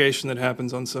segregation that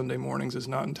happens on Sunday mornings is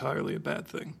not entirely a bad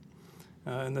thing,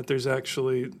 and that there's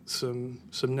actually some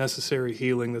necessary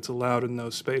healing that's allowed in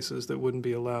those spaces that wouldn't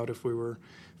be allowed if we were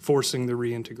forcing the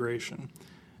reintegration.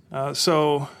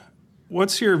 So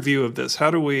what's your view of this?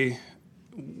 How do we,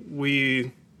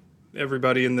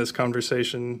 everybody in this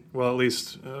conversation, well, at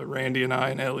least Randy and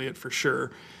I and Elliot for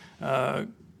sure,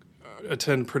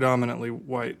 attend predominantly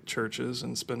white churches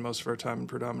and spend most of our time in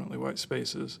predominantly white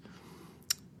spaces.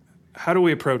 How do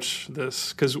we approach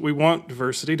this? Because we want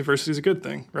diversity. Diversity is a good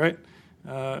thing, right?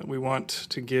 We want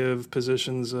to give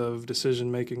positions of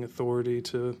decision-making authority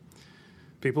to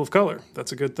people of color.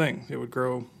 That's a good thing. It would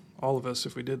grow all of us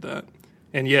if we did that.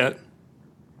 And yet,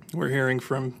 we're hearing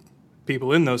from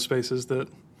people in those spaces that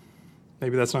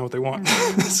maybe that's not what they want.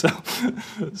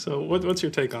 So what's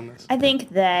your take on this? I think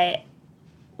that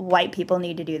white people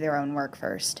need to do their own work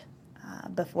first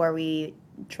before we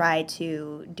try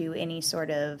to do any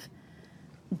sort of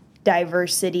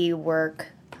diversity work.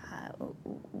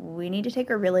 We need to take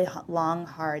a really long,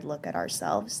 hard look at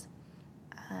ourselves.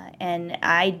 And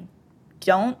I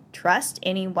don't trust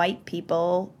any white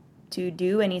people to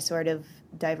do any sort of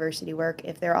diversity work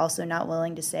if they're also not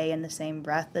willing to say in the same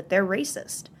breath that they're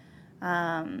racist.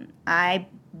 I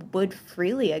would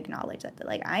freely acknowledge that.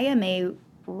 Like, I am a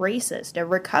racist, a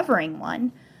recovering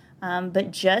one,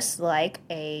 but just like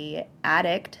a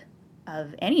addict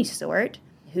of any sort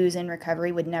who's in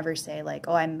recovery would never say, like,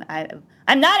 oh, I'm not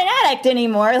an addict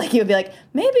anymore. Like, you would be like,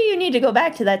 maybe you need to go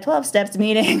back to that 12 steps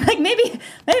meeting. Like, maybe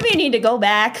you need to go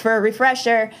back for a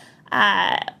refresher.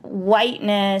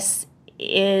 Whiteness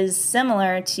is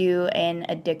similar to an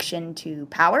addiction to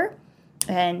power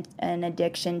and an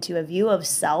addiction to a view of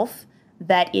self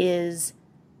that is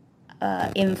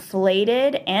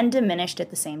inflated and diminished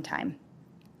at the same time.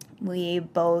 We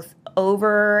both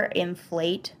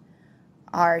overinflate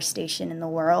our station in the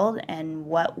world and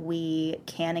what we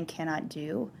can and cannot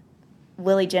do.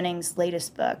 Willie Jennings'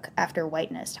 latest book, After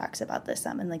Whiteness, talks about this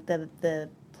and like the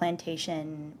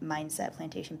plantation mindset,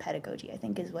 plantation pedagogy, I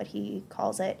think is what he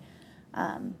calls it.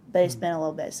 But it's been a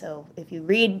little bit. So if you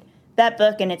read that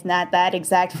book and it's not that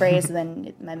exact phrase,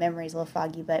 then my memory's a little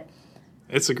foggy. But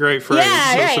it's a great phrase.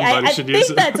 Yeah, so right. Somebody should use it. I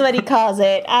think that's what he calls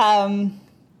it.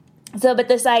 But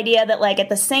this idea that, like, at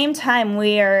the same time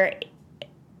we are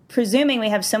presuming we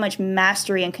have so much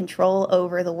mastery and control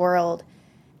over the world,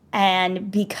 and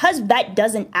because that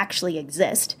doesn't actually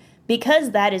exist,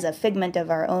 because that is a figment of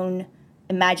our own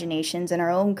imaginations and our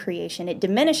own creation, it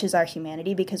diminishes our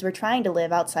humanity because we're trying to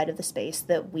live outside of the space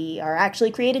that we are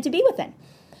actually created to be within.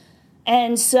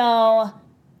 And so,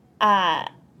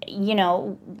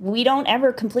 we don't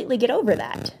ever completely get over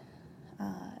that.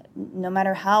 No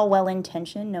matter how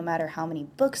well-intentioned, no matter how many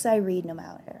books I read, no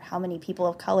matter how many people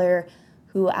of color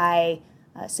who I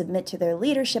submit to their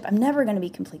leadership, I'm never going to be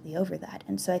completely over that.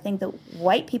 And so I think that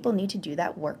white people need to do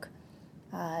that work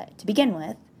to begin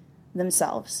with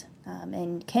themselves.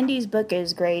 And Kendi's book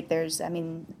is great.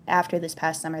 After this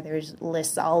past summer, there's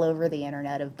lists all over the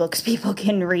internet of books people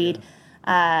can read.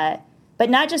 But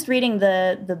not just reading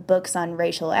the books on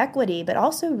racial equity, but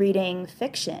also reading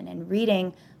fiction and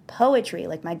reading poetry.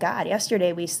 Like, my God,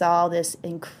 yesterday we saw this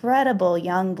incredible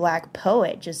young black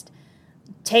poet just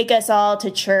take us all to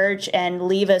church and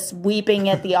leave us weeping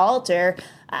at the altar.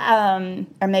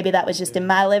 Or maybe that was just in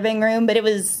my living room, but it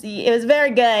was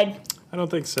very good. I don't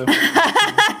think so.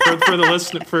 For the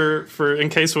listener, for in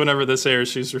case whenever this airs,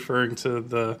 she's referring to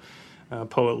the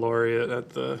poet laureate at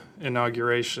the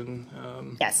inauguration.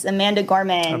 Yes, Amanda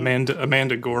Gorman.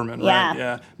 Amanda Gorman, right?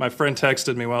 Yeah. My friend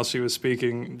texted me while she was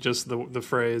speaking just the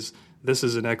phrase, "This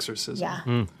is an exorcism."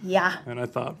 Yeah. Yeah. And I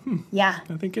thought, yeah,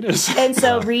 I think it is. And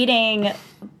so reading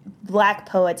black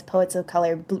poets of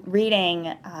color, reading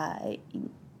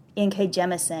N.K.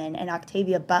 Jemisin and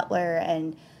Octavia Butler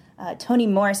and Toni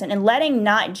Morrison, and letting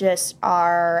not just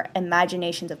our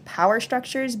imaginations of power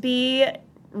structures be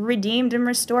redeemed and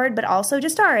restored, but also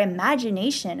just our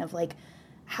imagination of, like,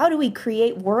 how do we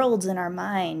create worlds in our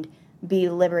mind be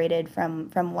liberated from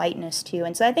whiteness too.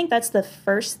 And so I think that's the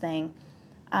first thing.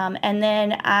 And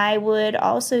then I would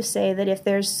also say that if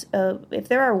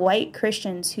there are white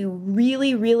Christians who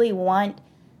really, really want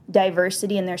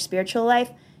diversity in their spiritual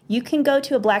life, you can go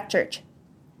to a black church.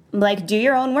 Like, do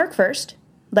your own work first.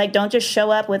 Like, don't just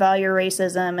show up with all your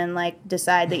racism and, like,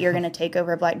 decide that you're going to take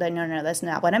over black. Like, no, that's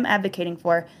not what I'm advocating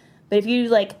for. But if you,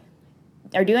 like,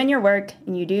 are doing your work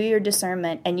and you do your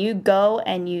discernment and you go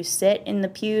and you sit in the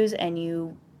pews and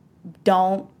you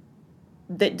don't,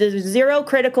 there's zero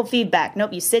critical feedback.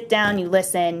 Nope, you sit down, you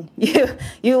listen,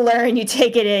 you learn, you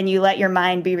take it in, you let your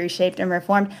mind be reshaped and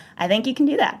reformed. I think you can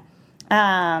do that.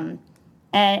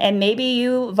 And maybe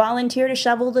you volunteer to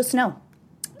shovel the snow,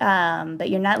 but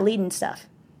you're not leading stuff.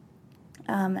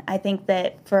 I think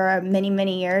that for many,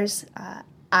 many years,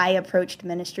 I approached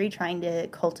ministry trying to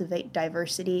cultivate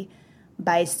diversity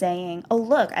by saying, oh,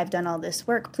 look, I've done all this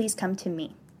work. Please come to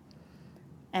me.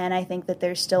 And I think that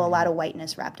there's still a lot of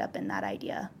whiteness wrapped up in that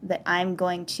idea, that I'm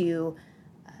going to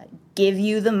give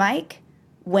you the mic,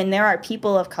 when there are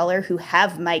people of color who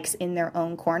have mics in their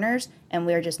own corners and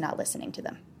we're just not listening to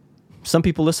them. Some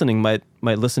people listening might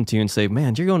listen to you and say,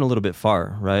 man, you're going a little bit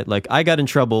far, right? Like I got in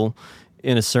trouble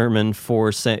in a sermon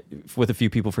with a few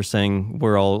people for saying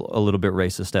we're all a little bit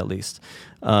racist, at least.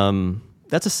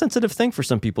 That's a sensitive thing for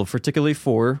some people, particularly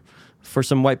for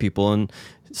some white people. And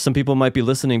some people might be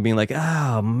listening being like,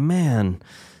 oh, man,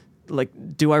 like,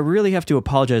 do I really have to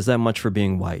apologize that much for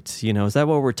being white? You know, is that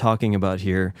what we're talking about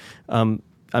here?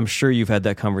 I'm sure you've had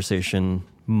that conversation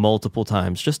multiple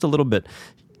times, just a little bit.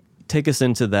 Take us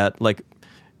into that, like,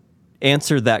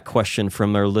 answer that question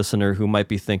from our listener who might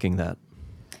be thinking that.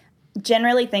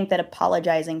 Generally think that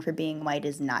apologizing for being white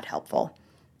is not helpful.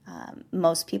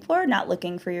 Most people are not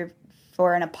looking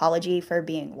for an apology for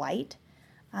being white.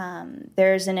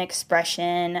 There's an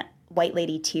expression, white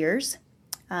lady tears,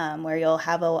 where you'll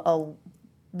have a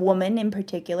woman in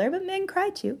particular, but men cry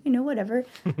too, you know, whatever.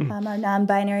 Our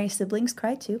non-binary siblings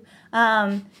cry too.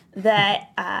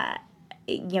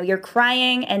 You're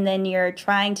crying and then you're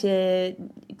trying to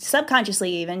subconsciously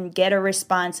even get a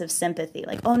response of sympathy.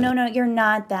 Like, oh, no, you're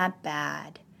not that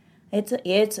bad.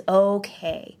 It's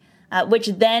okay. Which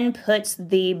then puts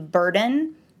the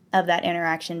burden of that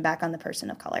interaction back on the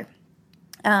person of color.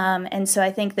 And so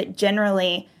I think that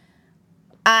generally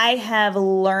I have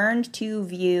learned to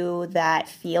view that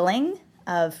feeling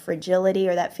of fragility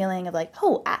or that feeling of like,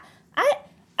 oh,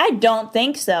 I don't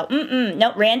think so.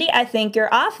 No, Randy, I think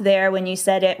you're off there when you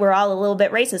said it. We're all a little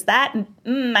bit racist. That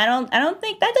I don't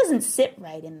think that doesn't sit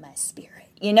right in my spirit.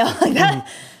 You know, like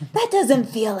that doesn't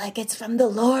feel like it's from the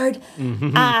Lord.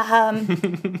 I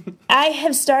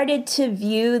have started to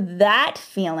view that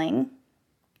feeling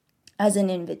as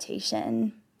an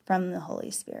invitation from the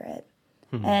Holy Spirit.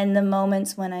 And the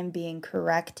moments when I'm being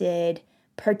corrected,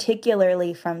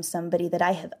 particularly from somebody that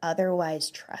I have otherwise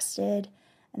trusted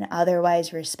and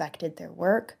otherwise respected their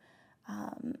work,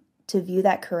 to view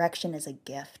that correction as a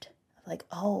gift. Like,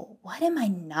 oh, what am I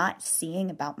not seeing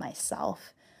about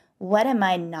myself? What am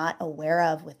I not aware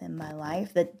of within my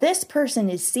life that this person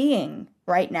is seeing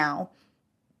right now?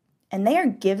 And they are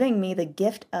giving me the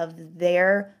gift of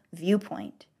their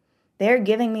viewpoint. They're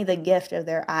giving me the gift of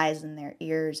their eyes and their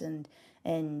ears and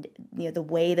you know, the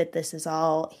way that this is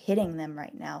all hitting them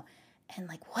right now. And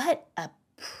like, what a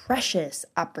precious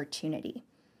opportunity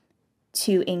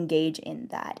to engage in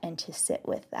that and to sit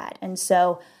with that. And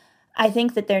so I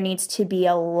think that there needs to be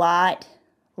a lot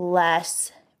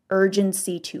less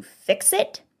urgency to fix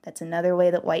it. That's another way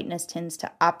that whiteness tends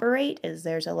to operate, is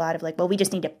there's a lot of like, well, we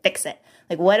just need to fix it.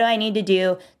 Like, what do I need to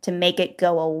do to make it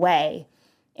go away?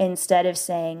 Instead of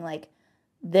saying like,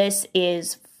 this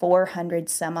is 400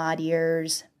 some odd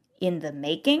years in the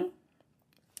making,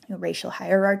 racial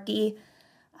hierarchy.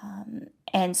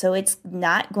 And so it's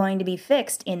not going to be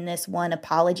fixed in this one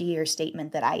apology or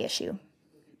statement that I issue.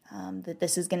 That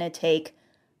this is going to take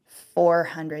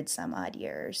 400 some odd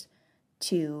years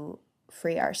to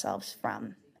free ourselves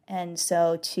from. And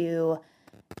so to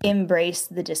embrace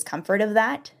the discomfort of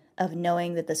that, of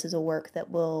knowing that this is a work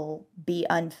that will be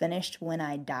unfinished when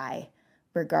I die,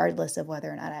 regardless of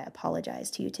whether or not I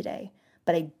apologize to you today.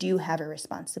 But I do have a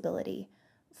responsibility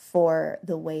for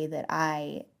the way that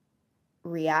I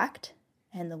react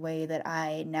and the way that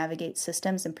I navigate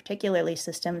systems, and particularly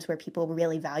systems where people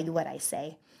really value what I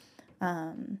say.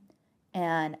 And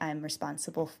I'm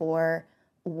responsible for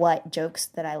what jokes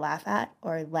that I laugh at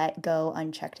or let go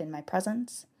unchecked in my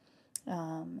presence.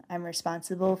 I'm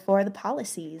responsible for the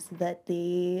policies that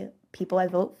the people I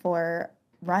vote for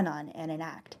run on and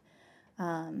enact.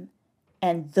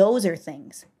 And those are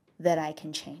things that I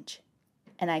can change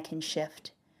and I can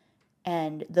shift.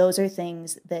 And those are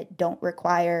things that don't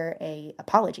require an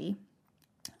apology,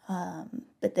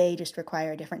 but they just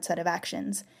require a different set of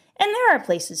actions. And there are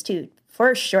places too,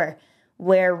 for sure,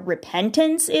 where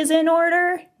repentance is in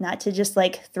order, not to just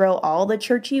like throw all the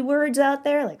churchy words out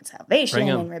there, like salvation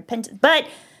and repentance, but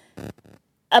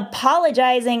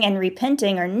apologizing and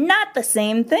repenting are not the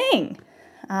same thing.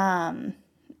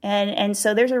 And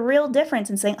so there's a real difference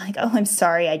in saying like, oh, I'm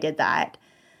sorry I did that.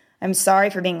 I'm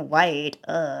sorry for being white,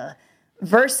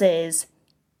 versus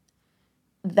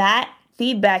that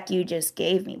feedback you just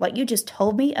gave me, what you just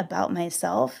told me about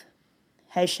myself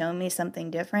has shown me something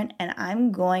different, and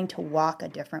I'm going to walk a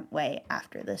different way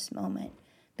after this moment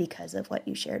because of what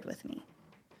you shared with me.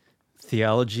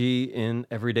 Theology in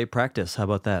everyday practice. How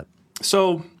about that?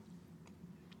 So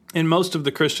in most of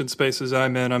the Christian spaces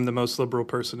I'm in, I'm the most liberal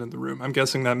person in the room. I'm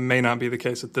guessing that may not be the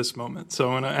case at this moment. So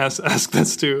I want to ask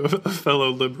this to a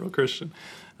fellow liberal Christian,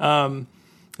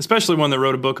 especially one that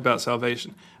wrote a book about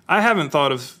salvation. I haven't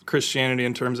thought of Christianity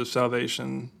in terms of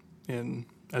salvation in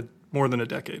more than a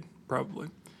decade, probably.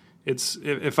 It's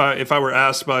if I were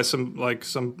asked by some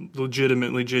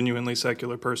legitimately, genuinely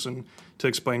secular person to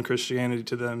explain Christianity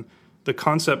to them, the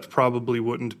concept probably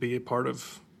wouldn't be a part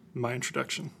of my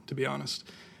introduction, to be honest.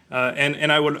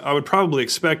 And I would probably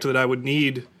expect that I would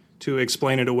need to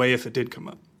explain it away if it did come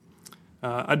up.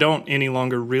 I don't any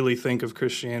longer really think of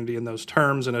Christianity in those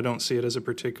terms, and I don't see it as a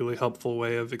particularly helpful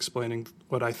way of explaining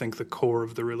what I think the core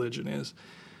of the religion is.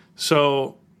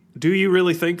 So, do you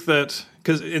really think that?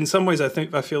 Because in some ways, I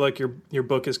feel like your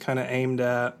book is kind of aimed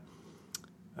at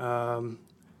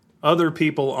other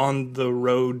people on the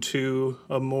road to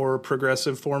a more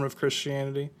progressive form of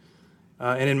Christianity.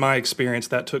 And in my experience,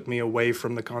 that took me away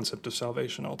from the concept of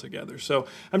salvation altogether. So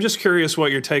I'm just curious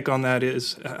what your take on that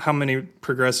is. How many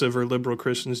progressive or liberal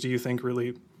Christians do you think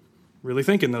really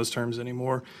think in those terms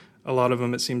anymore? A lot of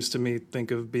them, it seems to me, think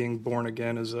of being born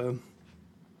again as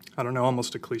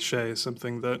almost a cliche,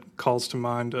 something that calls to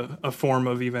mind a form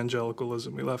of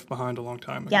evangelicalism we left behind a long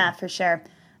time ago. Yeah, for sure.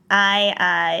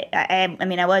 I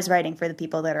mean, I was writing for the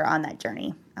people that are on that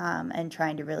journey and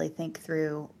trying to really think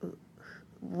through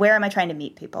where am I trying to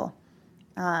meet people,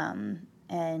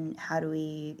 and how do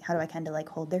I kind of like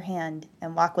hold their hand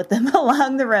and walk with them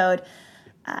along the road.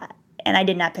 And I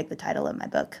did not pick the title of my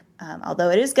book, although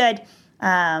it is good.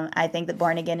 I think that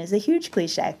born again is a huge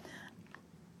cliche.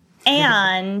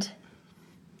 And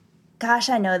gosh,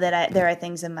 I know that there are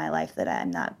things in my life that I'm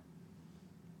not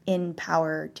in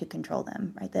power to control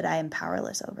them, right? That I am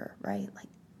powerless over, right? Like,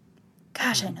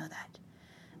 gosh, I know that.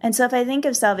 And so if I think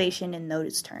of salvation in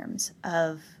those terms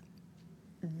of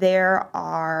there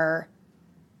are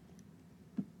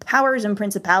powers and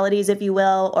principalities, if you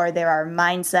will, or there are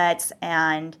mindsets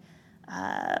and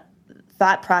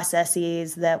thought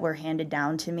processes that were handed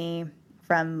down to me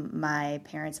from my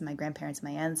parents and my grandparents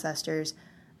and my ancestors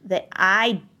that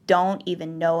I don't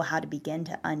even know how to begin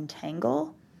to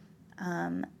untangle,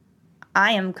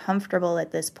 I am comfortable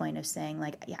at this point of saying,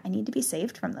 like, yeah, I need to be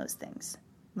saved from those things.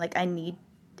 Like, I need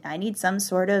some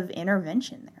sort of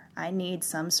intervention there. I need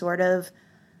some sort of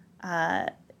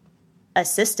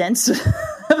assistance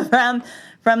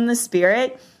from the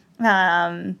Spirit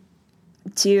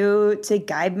to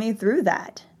guide me through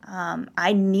that.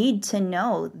 I need to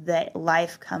know that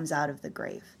life comes out of the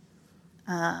grave.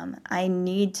 I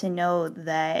need to know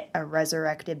that a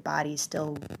resurrected body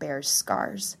still bears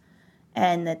scars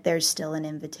and that there's still an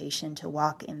invitation to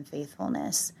walk in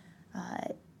faithfulness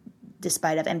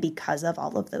despite of and because of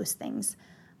all of those things.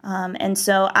 And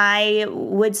so I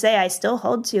would say I still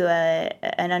hold to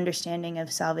an understanding of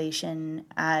salvation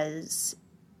as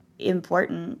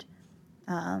important.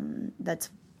 That's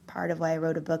part of why I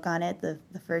wrote a book on it. The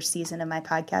first season of my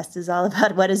podcast is all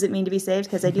about what does it mean to be saved,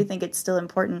 because I do think it's still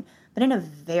important, but in a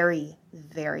very,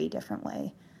 very different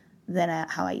way than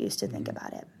how I used to think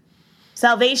about it.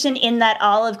 Salvation in that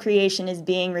all of creation is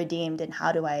being redeemed, and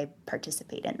how do I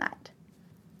participate in that?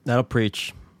 That'll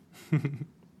preach.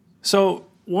 So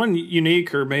one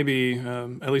unique or maybe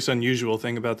at least unusual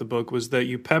thing about the book was that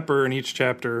you pepper in each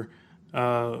chapter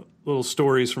little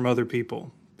stories from other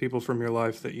people from your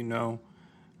life that you know,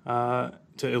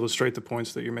 to illustrate the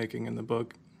points that you're making in the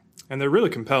book. And they're really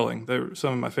compelling.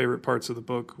 Some of my favorite parts of the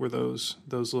book were those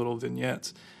little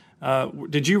vignettes.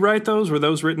 Did you write those? Were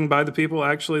those written by the people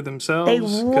actually themselves? They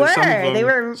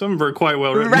were. Some of them were quite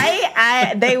well written. Right?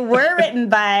 They were written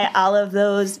by all of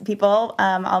those people,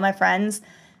 all my friends.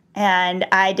 And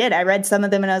I read some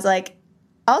of them and I was like,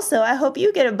 also, I hope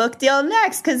you get a book deal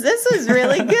next because this was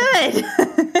really good.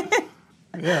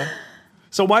 Yeah.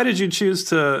 So why did you choose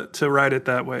to write it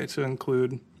that way, to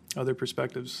include other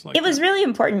perspectives like that? It was really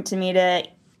important to me to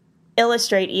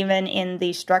illustrate, even in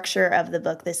the structure of the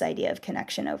book, this idea of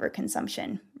connection over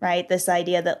consumption, right? This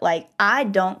idea that, like, I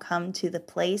don't come to the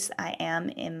place I am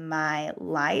in my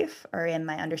life or in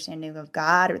my understanding of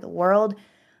God or the world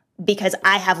because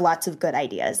I have lots of good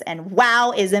ideas. And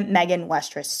wow, isn't Megan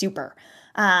Westra super?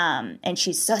 And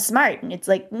she's so smart. And it's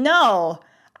like, no,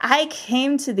 I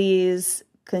came to these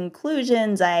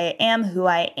conclusions. I am who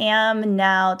I am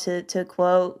now, to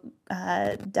quote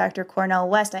Dr. Cornel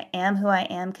West, I am who I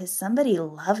am because somebody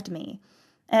loved me.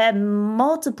 And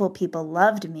multiple people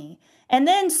loved me. And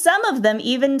then some of them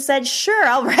even said, sure,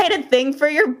 I'll write a thing for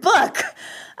your book.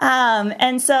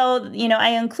 And so, I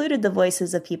included the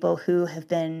voices of people who have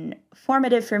been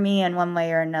formative for me in one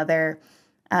way or another,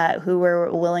 who were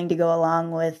willing to go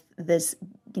along with this,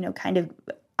 kind of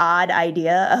odd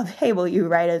idea of, hey, will you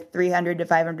write a 300 to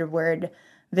 500 word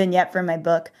vignette for my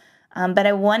book? But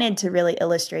I wanted to really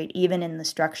illustrate, even in the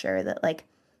structure, that, like,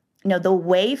 the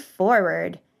way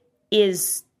forward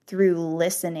is through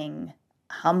listening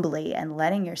humbly and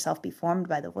letting yourself be formed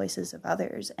by the voices of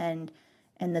others and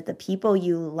and that the people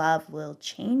you love will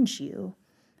change you,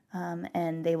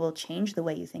 and they will change the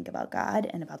way you think about God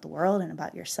and about the world and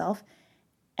about yourself,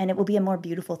 and it will be a more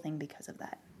beautiful thing because of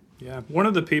that. Yeah, one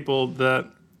of the people that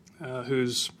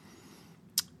whose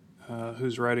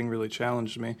writing really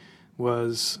challenged me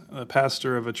was a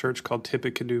pastor of a church called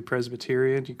Tippecanoe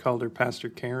Presbyterian. He called her Pastor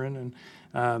Karen,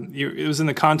 and it was in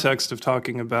the context of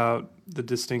talking about the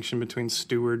distinction between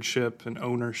stewardship and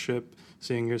ownership,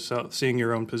 seeing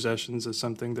your own possessions as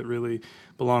something that really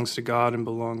belongs to God and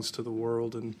belongs to the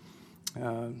world, and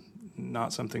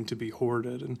not something to be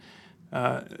hoarded. And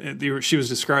she was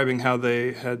describing how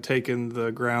they had taken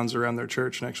the grounds around their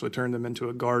church and actually turned them into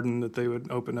a garden that they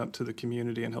would open up to the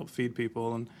community and help feed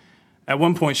people. And at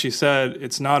one point she said,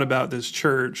 it's not about this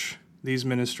church. These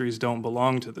ministries don't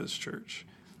belong to this church.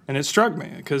 And it struck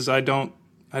me because I don't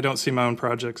see my own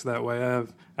projects that way. I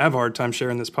have a hard time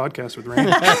sharing this podcast with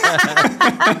Randy.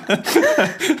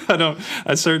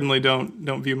 I certainly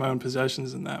don't view my own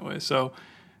possessions in that way. So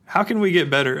how can we get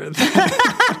better at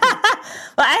that?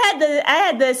 Well, I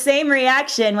had the same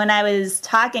reaction when I was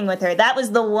talking with her. That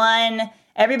was the one.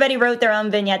 Everybody wrote their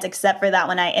own vignettes except for that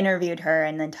when I interviewed her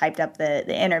and then typed up the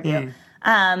interview.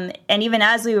 And even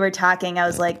as we were talking, I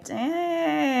was like,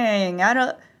 dang, I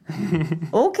don't.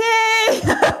 Okay.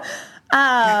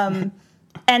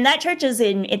 And that church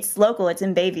it's local. It's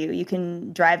in Bayview. You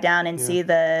can drive down and see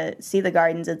the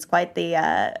gardens. It's quite the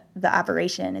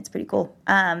operation. It's pretty cool.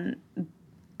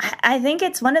 I think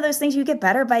it's one of those things you get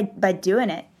better by doing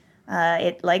it.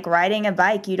 It like riding a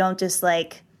bike. You don't just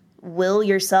like will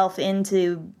yourself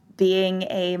into being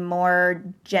a more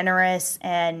generous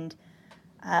and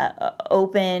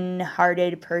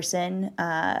open-hearted person,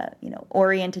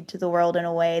 oriented to the world in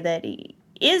a way that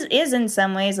is in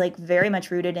some ways like very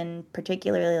much rooted in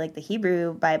particularly like the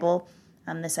Hebrew Bible,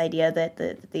 this idea that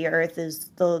the earth is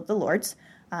the Lord's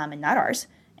and not ours,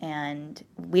 and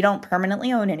we don't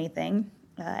permanently own anything.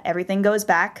 Everything goes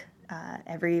back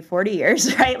every 40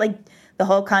 years, right? Like the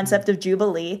whole concept of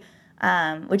Jubilee,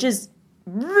 which is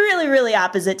really, really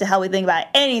opposite to how we think about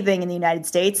anything in the United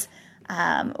States,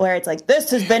 where it's like,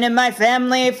 this has been in my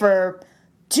family for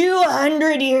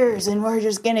 200 years and we're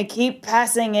just going to keep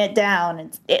passing it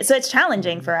down. So it's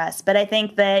challenging for us. But I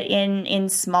think that in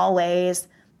small ways,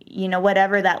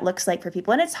 whatever that looks like for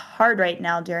people, and it's hard right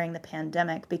now during the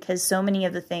pandemic because so many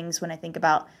of the things when I think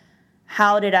about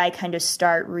how did I kind of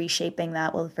start reshaping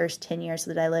that? Well, the first 10 years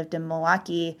that I lived in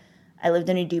Milwaukee, I lived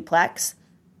in a duplex,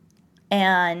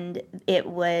 and it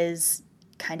was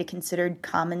kind of considered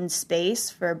common space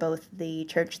for both the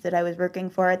church that I was working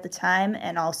for at the time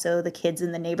and also the kids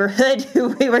in the neighborhood who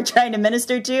we were trying to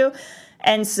minister to.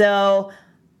 And so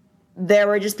there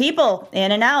were just people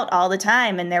in and out all the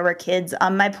time, and there were kids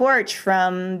on my porch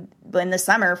in the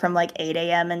summer from like 8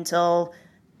 a.m. until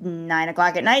 9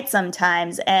 o'clock at night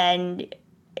sometimes, and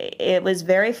it was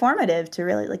very formative to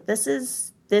really like this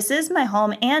is my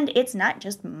home, and it's not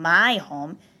just my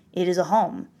home, it is a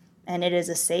home, and it is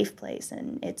a safe place,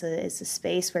 and it's a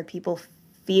space where people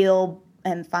feel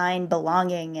and find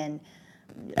belonging and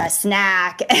a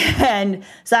snack and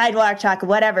sidewalk chalk,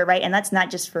 whatever, right? And that's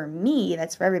not just for me,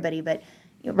 that's for everybody. But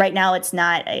right now it's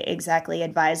not exactly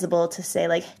advisable to say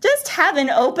like just have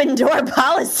an open door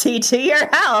policy to your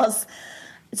house.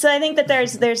 So I think that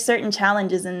there's certain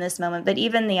challenges in this moment, but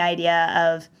even the idea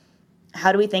of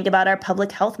how do we think about our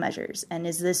public health measures? And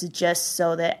is this just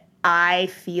so that I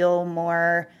feel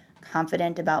more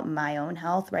confident about my own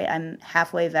health, right? I'm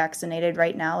halfway vaccinated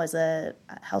right now as a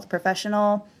health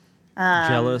professional.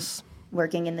 Jealous.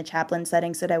 Working in the chaplain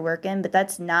settings that I work in, but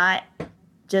that's not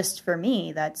just for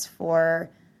me. That's for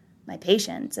my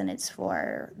patients, and it's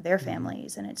for their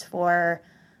families, and it's for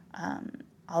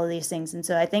all of these things. And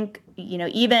so I think,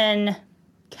 even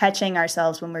catching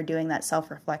ourselves when we're doing that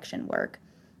self-reflection work,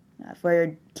 if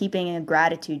we're keeping a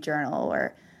gratitude journal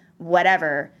or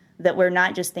whatever, that we're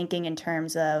not just thinking in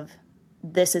terms of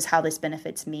this is how this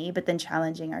benefits me, but then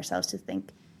challenging ourselves to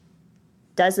think,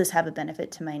 does this have a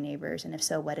benefit to my neighbors? And if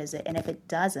so, what is it? And if it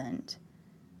doesn't,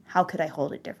 how could I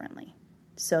hold it differently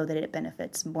so that it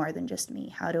benefits more than just me?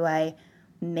 How do I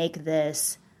make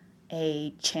this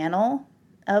a channel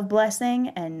of blessing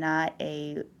and not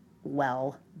a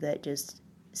well that just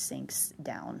sinks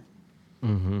down?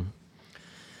 Mm-hmm.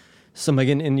 So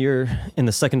Megan, in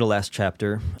the second to last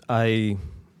chapter, I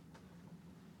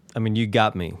mean, you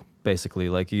got me basically.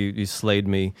 Like you slayed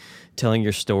me, telling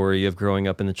your story of growing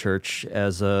up in the church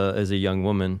as a young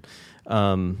woman.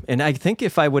 And I think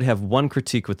if I would have one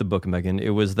critique with the book, Megan,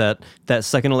 it was that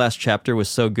second to last chapter was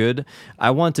so good.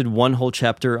 I wanted one whole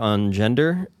chapter on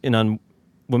gender and on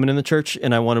women in the church,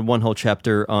 and I wanted one whole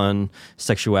chapter on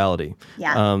sexuality.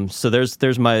 Yeah. So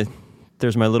there's my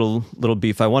little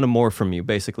beef. I wanted more from you,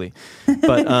 basically.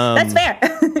 But That's fair.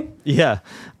 yeah,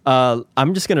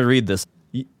 I'm just going to read this.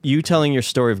 You telling your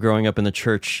story of growing up in the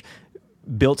church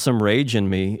built some rage in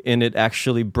me, and it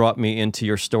actually brought me into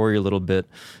your story a little bit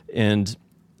and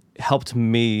helped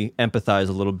me empathize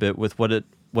a little bit with what it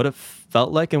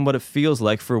felt like and what it feels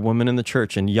like for women in the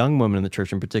church, and young women in the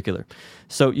church in particular.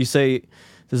 So you say,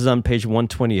 this is on page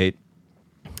 128,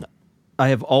 I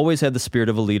have always had the spirit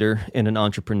of a leader and an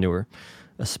entrepreneur,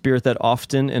 a spirit that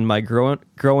often in my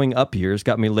growing up years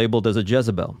got me labeled as a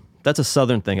Jezebel. That's a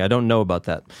Southern thing. I don't know about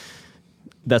that.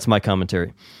 That's my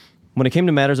commentary. When it came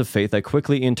to matters of faith, I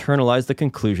quickly internalized the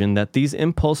conclusion that these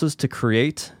impulses to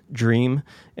create, dream,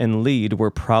 and lead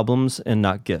were problems and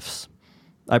not gifts.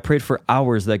 I prayed for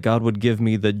hours that God would give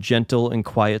me the gentle and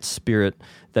quiet spirit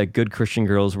that good Christian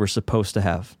girls were supposed to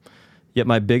have. Yet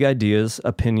my big ideas,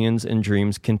 opinions, and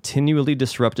dreams continually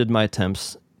disrupted my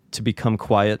attempts to become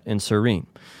quiet and serene.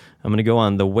 I'm going to go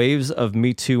on. The waves of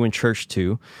Me Too and Church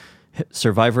Too,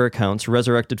 survivor accounts,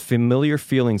 resurrected familiar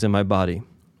feelings in my body.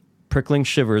 Prickling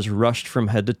shivers rushed from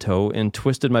head to toe and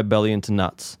twisted my belly into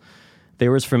knots. They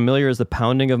were as familiar as the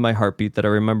pounding of my heartbeat that I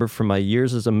remember from my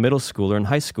years as a middle schooler and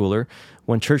high schooler,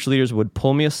 when church leaders would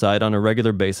pull me aside on a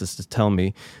regular basis to tell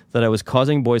me that I was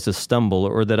causing boys to stumble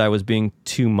or that I was being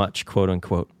too much, quote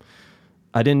unquote.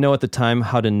 I didn't know at the time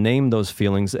how to name those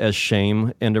feelings as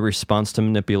shame and a response to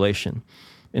manipulation.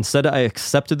 Instead, I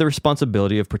accepted the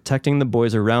responsibility of protecting the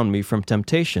boys around me from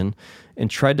temptation and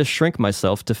tried to shrink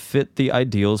myself to fit the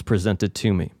ideals presented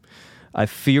to me. I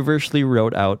feverishly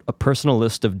wrote out a personal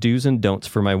list of do's and don'ts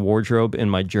for my wardrobe in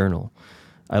my journal.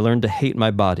 I learned to hate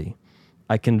my body.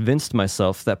 I convinced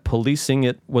myself that policing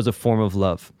it was a form of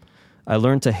love. I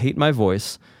learned to hate my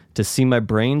voice, to see my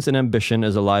brains and ambition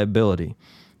as a liability.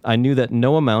 I knew that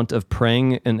no amount of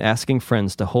praying and asking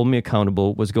friends to hold me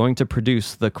accountable was going to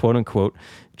produce the quote-unquote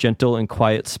gentle and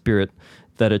quiet spirit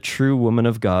that a true woman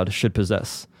of God should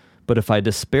possess. But if I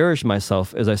disparaged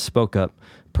myself as I spoke up,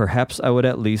 perhaps I would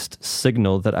at least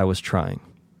signal that I was trying.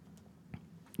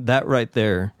 That right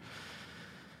there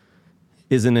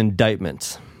is an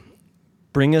indictment.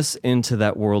 Bring us into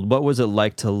that world. What was it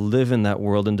like to live in that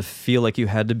world and to feel like you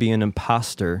had to be an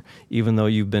imposter, even though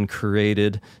you've been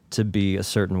created to be a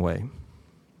certain way?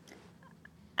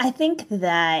 I think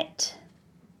that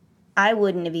I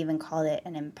wouldn't have even called it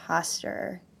an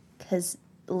imposter, because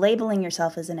labeling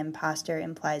yourself as an imposter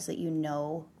implies that you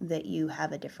know that you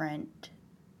have a different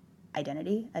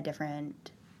identity, a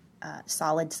different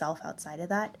solid self outside of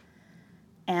that.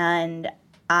 And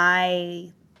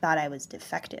I thought I was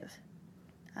defective,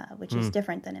 which is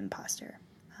different than imposter.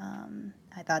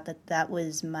 I thought that that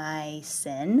was my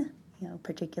sin,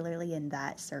 particularly in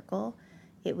that circle.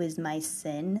 It was my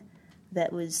sin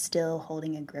that was still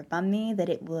holding a grip on me, that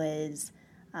it was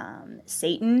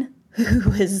Satan who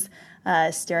was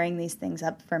stirring these things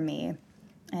up for me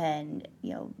and,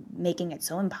 making it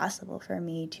so impossible for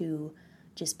me to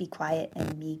just be quiet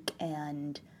and meek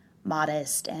and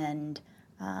modest and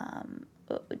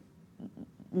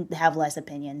have less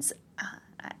opinions.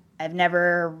 I've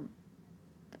never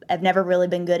really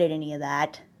been good at any of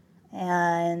that,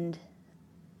 and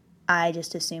I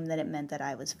just assumed that it meant that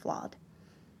I was flawed,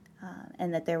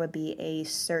 and that there would be a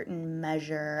certain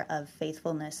measure of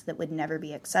faithfulness that would never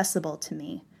be accessible to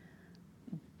me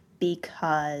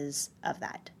because of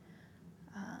that.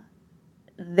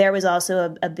 There was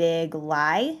also a big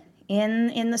lie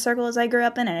in the circles I grew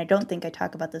up in, and I don't think I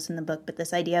talk about this in the book, but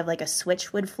this idea of like a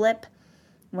switch would flip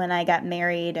when I got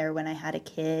married or when I had a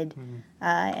kid.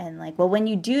 And when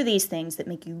you do these things that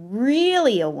make you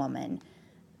really a woman,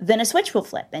 then a switch will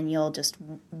flip and you'll just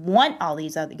want all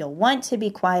these other, you'll want to be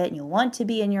quiet and you'll want to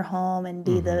be in your home and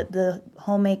be the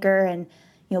homemaker and,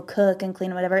 cook and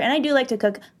clean and whatever. And I do like to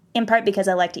cook in part because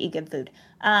I like to eat good food.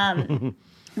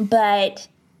 But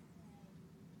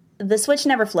the switch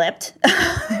never flipped.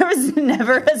 There was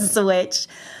never a switch.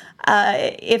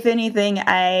 If anything,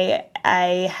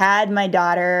 I had my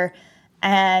daughter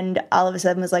and all of a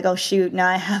sudden was like, oh shoot, now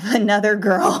I have another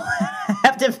girl. I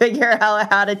have to figure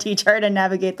out how to teach her to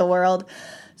navigate the world.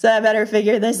 So I better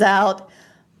figure this out.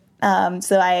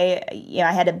 So I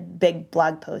had a big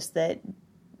blog post that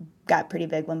got pretty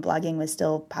big when blogging was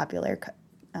still popular,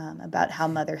 about how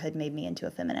motherhood made me into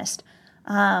a feminist.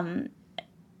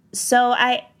 So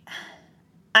I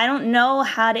don't know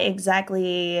how to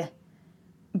exactly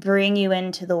bring you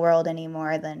into the world any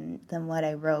more than what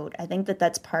I wrote. I think that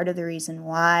that's part of the reason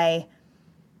why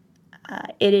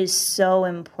it is so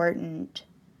important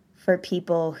for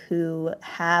people who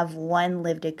have one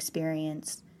lived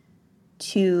experience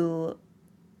to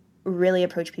really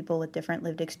approach people with different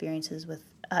lived experiences with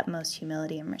utmost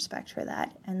humility and respect for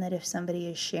that. And that if somebody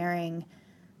is sharing,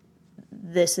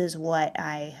 this is what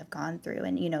I have gone through.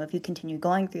 And, if you continue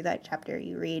going through that chapter,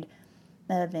 you read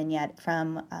a vignette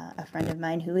from a friend of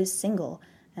mine who is single,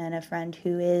 and a friend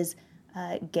who is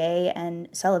gay and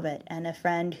celibate, and a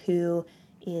friend who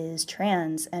is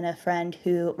trans, and a friend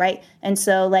who, right? And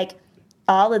so, like,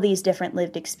 all of these different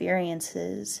lived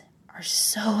experiences are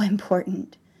so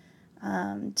important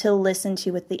to listen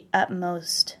to with the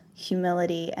utmost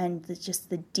humility and just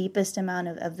the deepest amount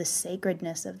of the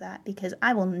sacredness of that, because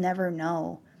I will never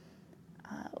know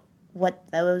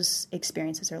what those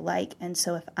experiences are like. And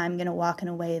so if I'm going to walk in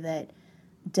a way that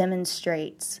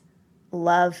demonstrates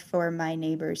love for my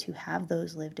neighbors who have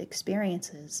those lived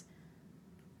experiences,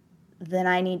 then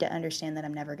I need to understand that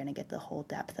I'm never going to get the whole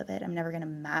depth of it. I'm never going to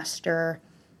master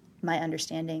my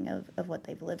understanding of what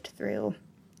they've lived through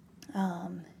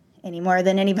any more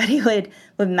than anybody would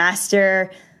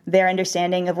master their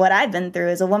understanding of what I've been through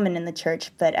as a woman in the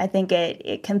church. But I think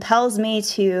it compels me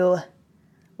to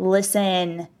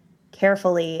listen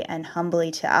carefully and humbly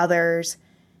to others,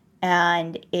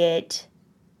 and it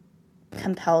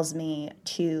compels me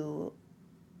to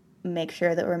make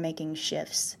sure that we're making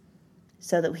shifts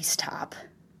so that we stop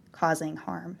causing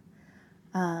harm.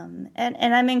 And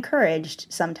I'm encouraged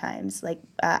sometimes. Like,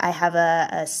 I have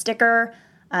a sticker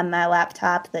on my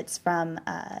laptop that's from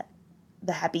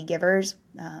the Happy Givers,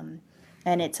 and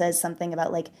it says something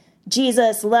about, like,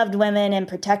 Jesus loved women and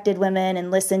protected women and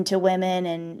listened to women,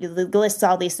 and it lists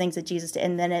all these things that Jesus did.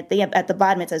 And then at the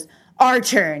bottom it says, our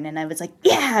turn. And I was like,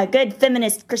 yeah, good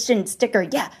feminist Christian sticker,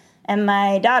 yeah. And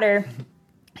my daughter,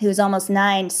 who's almost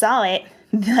 9, saw it.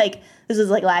 Like, this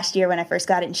was like last year when I first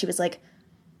got it, and she was like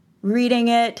reading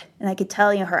it, and I could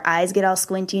tell, her eyes get all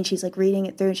squinty, and she's like reading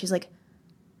it through, and she's like,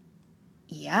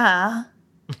 yeah.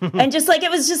 And just like,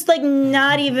 it was just like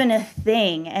not even a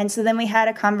thing. And so then we had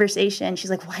a conversation. She's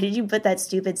like, why did you put that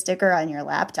stupid sticker on your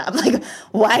laptop? Like,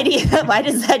 why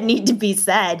does that need to be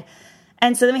said?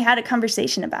 And so then we had a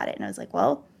conversation about it. And I was like,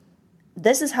 well,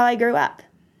 this is how I grew up.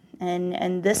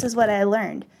 And this is what I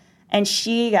learned. And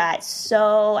she got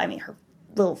her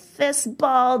little fist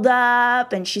balled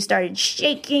up, and she started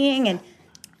shaking,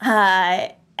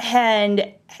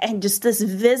 and just this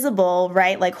visible,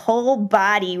 right, like, whole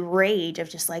body rage of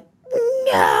just like,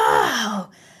 no.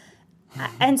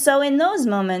 And so in those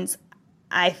moments,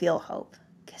 I feel hope,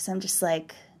 because I'm just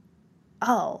like,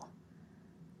 oh,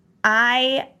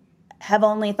 I have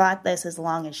only thought this as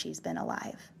long as she's been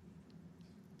alive.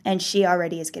 And she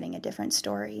already is getting a different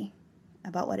story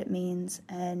about what it means.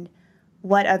 And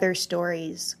what other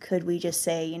stories could we just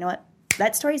say, you know what,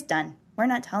 that story's done. We're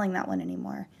not telling that one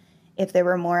anymore. If there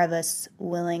were more of us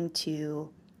willing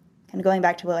to, kind of going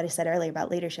back to what I said earlier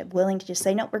about leadership, willing to just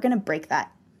say, no, we're going to break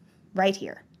that right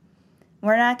here.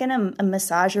 We're not going to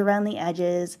massage around the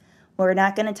edges. We're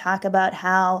not going to talk about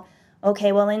how,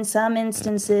 okay, well, in some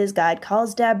instances, God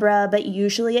calls Deborah, but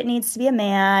usually it needs to be a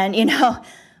man,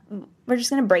 We're just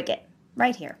going to break it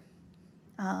right here.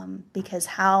 Because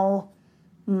how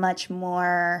much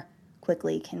more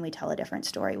quickly can we tell a different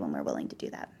story when we're willing to do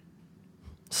that?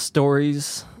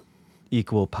 Stories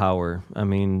equal power. I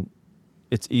mean,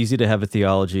 it's easy to have a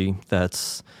theology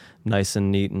that's nice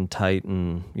and neat and tight,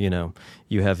 and,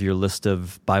 you have your list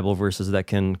of Bible verses that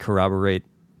can corroborate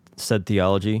said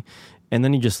theology, and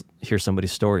then you just hear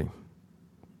somebody's story.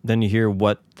 Then you hear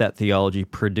what that theology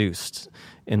produced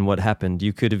and what happened.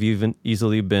 You could have even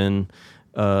easily been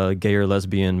a gay or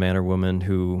lesbian man or woman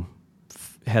who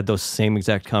had those same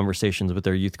exact conversations with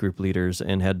their youth group leaders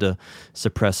and had to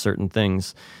suppress certain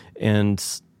things. And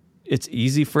it's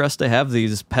easy for us to have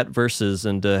these pet verses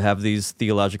and to have these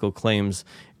theological claims,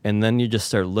 and then you just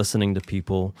start listening to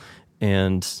people.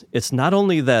 And it's not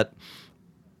only that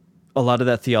a lot of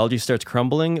that theology starts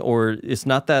crumbling, or it's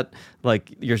not that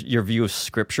like your view of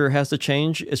scripture has to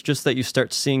change. It's just that you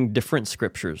start seeing different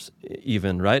scriptures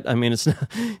even, right? I mean, it's not,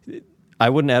 I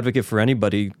wouldn't advocate for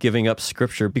anybody giving up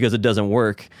scripture because it doesn't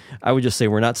work. I would just say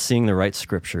we're not seeing the right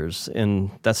scriptures, and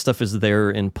that stuff is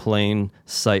there in plain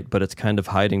sight, but it's kind of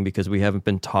hiding because we haven't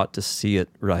been taught to see it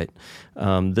right.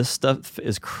 This stuff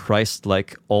is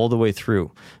Christ-like all the way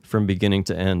through, from beginning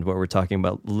to end. What we're talking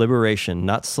about, liberation,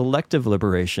 not selective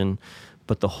liberation,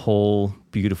 but the whole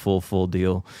beautiful full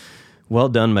deal. Well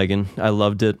done, Megan. I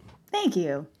loved it. Thank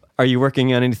you. Are you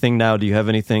working on anything now? Do you have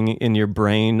anything in your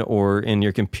brain or in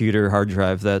your computer hard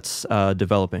drive that's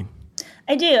developing?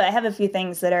 I do. I have a few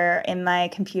things that are in my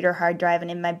computer hard drive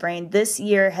and in my brain. This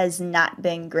year has not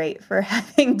been great for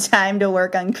having time to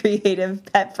work on creative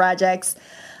pet projects,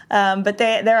 but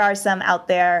there are some out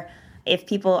there. if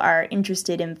people are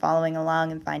interested in following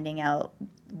along and finding out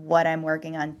what I'm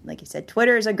working on, like you said,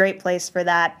 Twitter is a great place for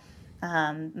that.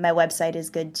 My website is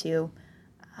good too.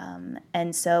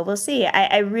 And so we'll see.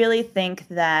 I really think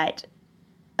that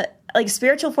like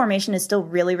spiritual formation is still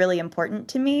really, really important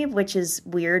to me, which is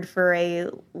weird for a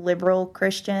liberal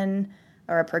Christian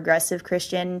or a progressive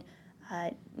Christian,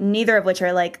 neither of which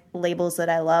are like labels that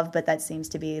I love, but that seems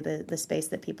to be the space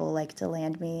that people like to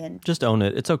land me in. Just own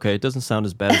it. It's okay. It doesn't sound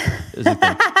as bad as you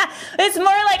think. It's more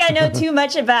like I know too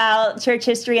much about church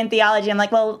history and theology. I'm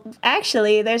like, well,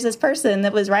 actually, there's this person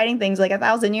that was writing things like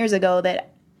 1,000 years ago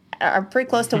that are pretty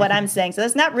close to what I'm saying. So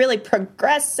it's not really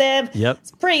progressive. Yep.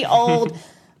 It's pretty old.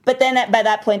 But then by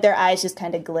that point, their eyes just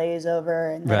kind of glaze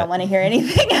over, and they don't want to hear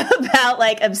anything about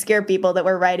like obscure people that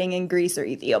were writing in Greece or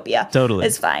Ethiopia. Totally.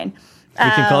 It's fine.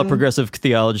 We can call it progressive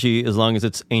theology as long as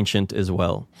it's ancient as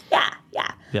well. Yeah.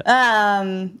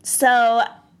 So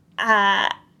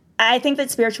I think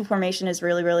that spiritual formation is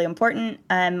really, really important.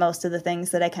 And most of the things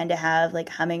that I kind of have like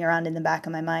humming around in the back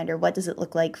of my mind are what does it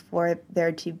look like for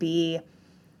there to be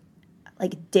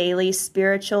like daily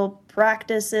spiritual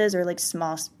practices or like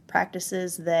small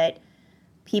practices that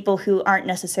people who aren't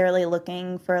necessarily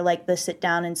looking for like the sit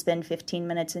down and spend 15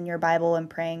 minutes in your Bible and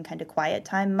praying kind of quiet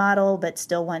time model, but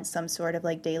still want some sort of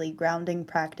like daily grounding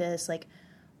practice. Like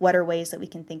what are ways that we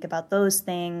can think about those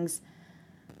things?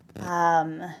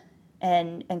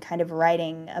 And kind of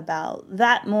writing about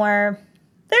that more.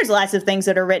 There's lots of things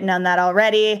that are written on that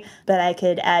already, but I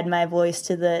could add my voice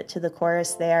to the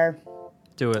chorus there.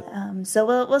 Do it. So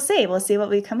we'll see. We'll see what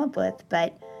we come up with,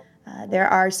 but there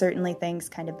are certainly things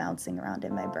kind of bouncing around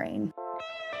in my brain.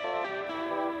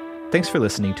 Thanks for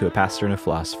listening to A Pastor and a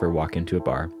Philosopher Walk Into a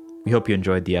Bar. We hope you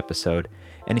enjoyed the episode,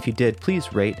 and if you did,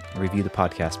 please rate and review the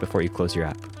podcast before you close your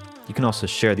app. You can also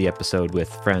share the episode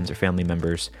with friends or family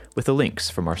members with the links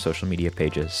from our social media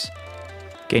pages.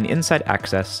 Gain inside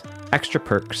access, extra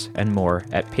perks, and more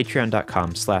at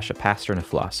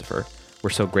patreon.com/apastorandafilosopher. We're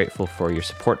so grateful for your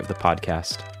support of the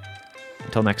podcast.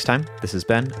 Until next time, this has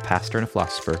been A Pastor and a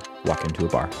Philosopher Walk Into a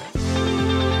Bar.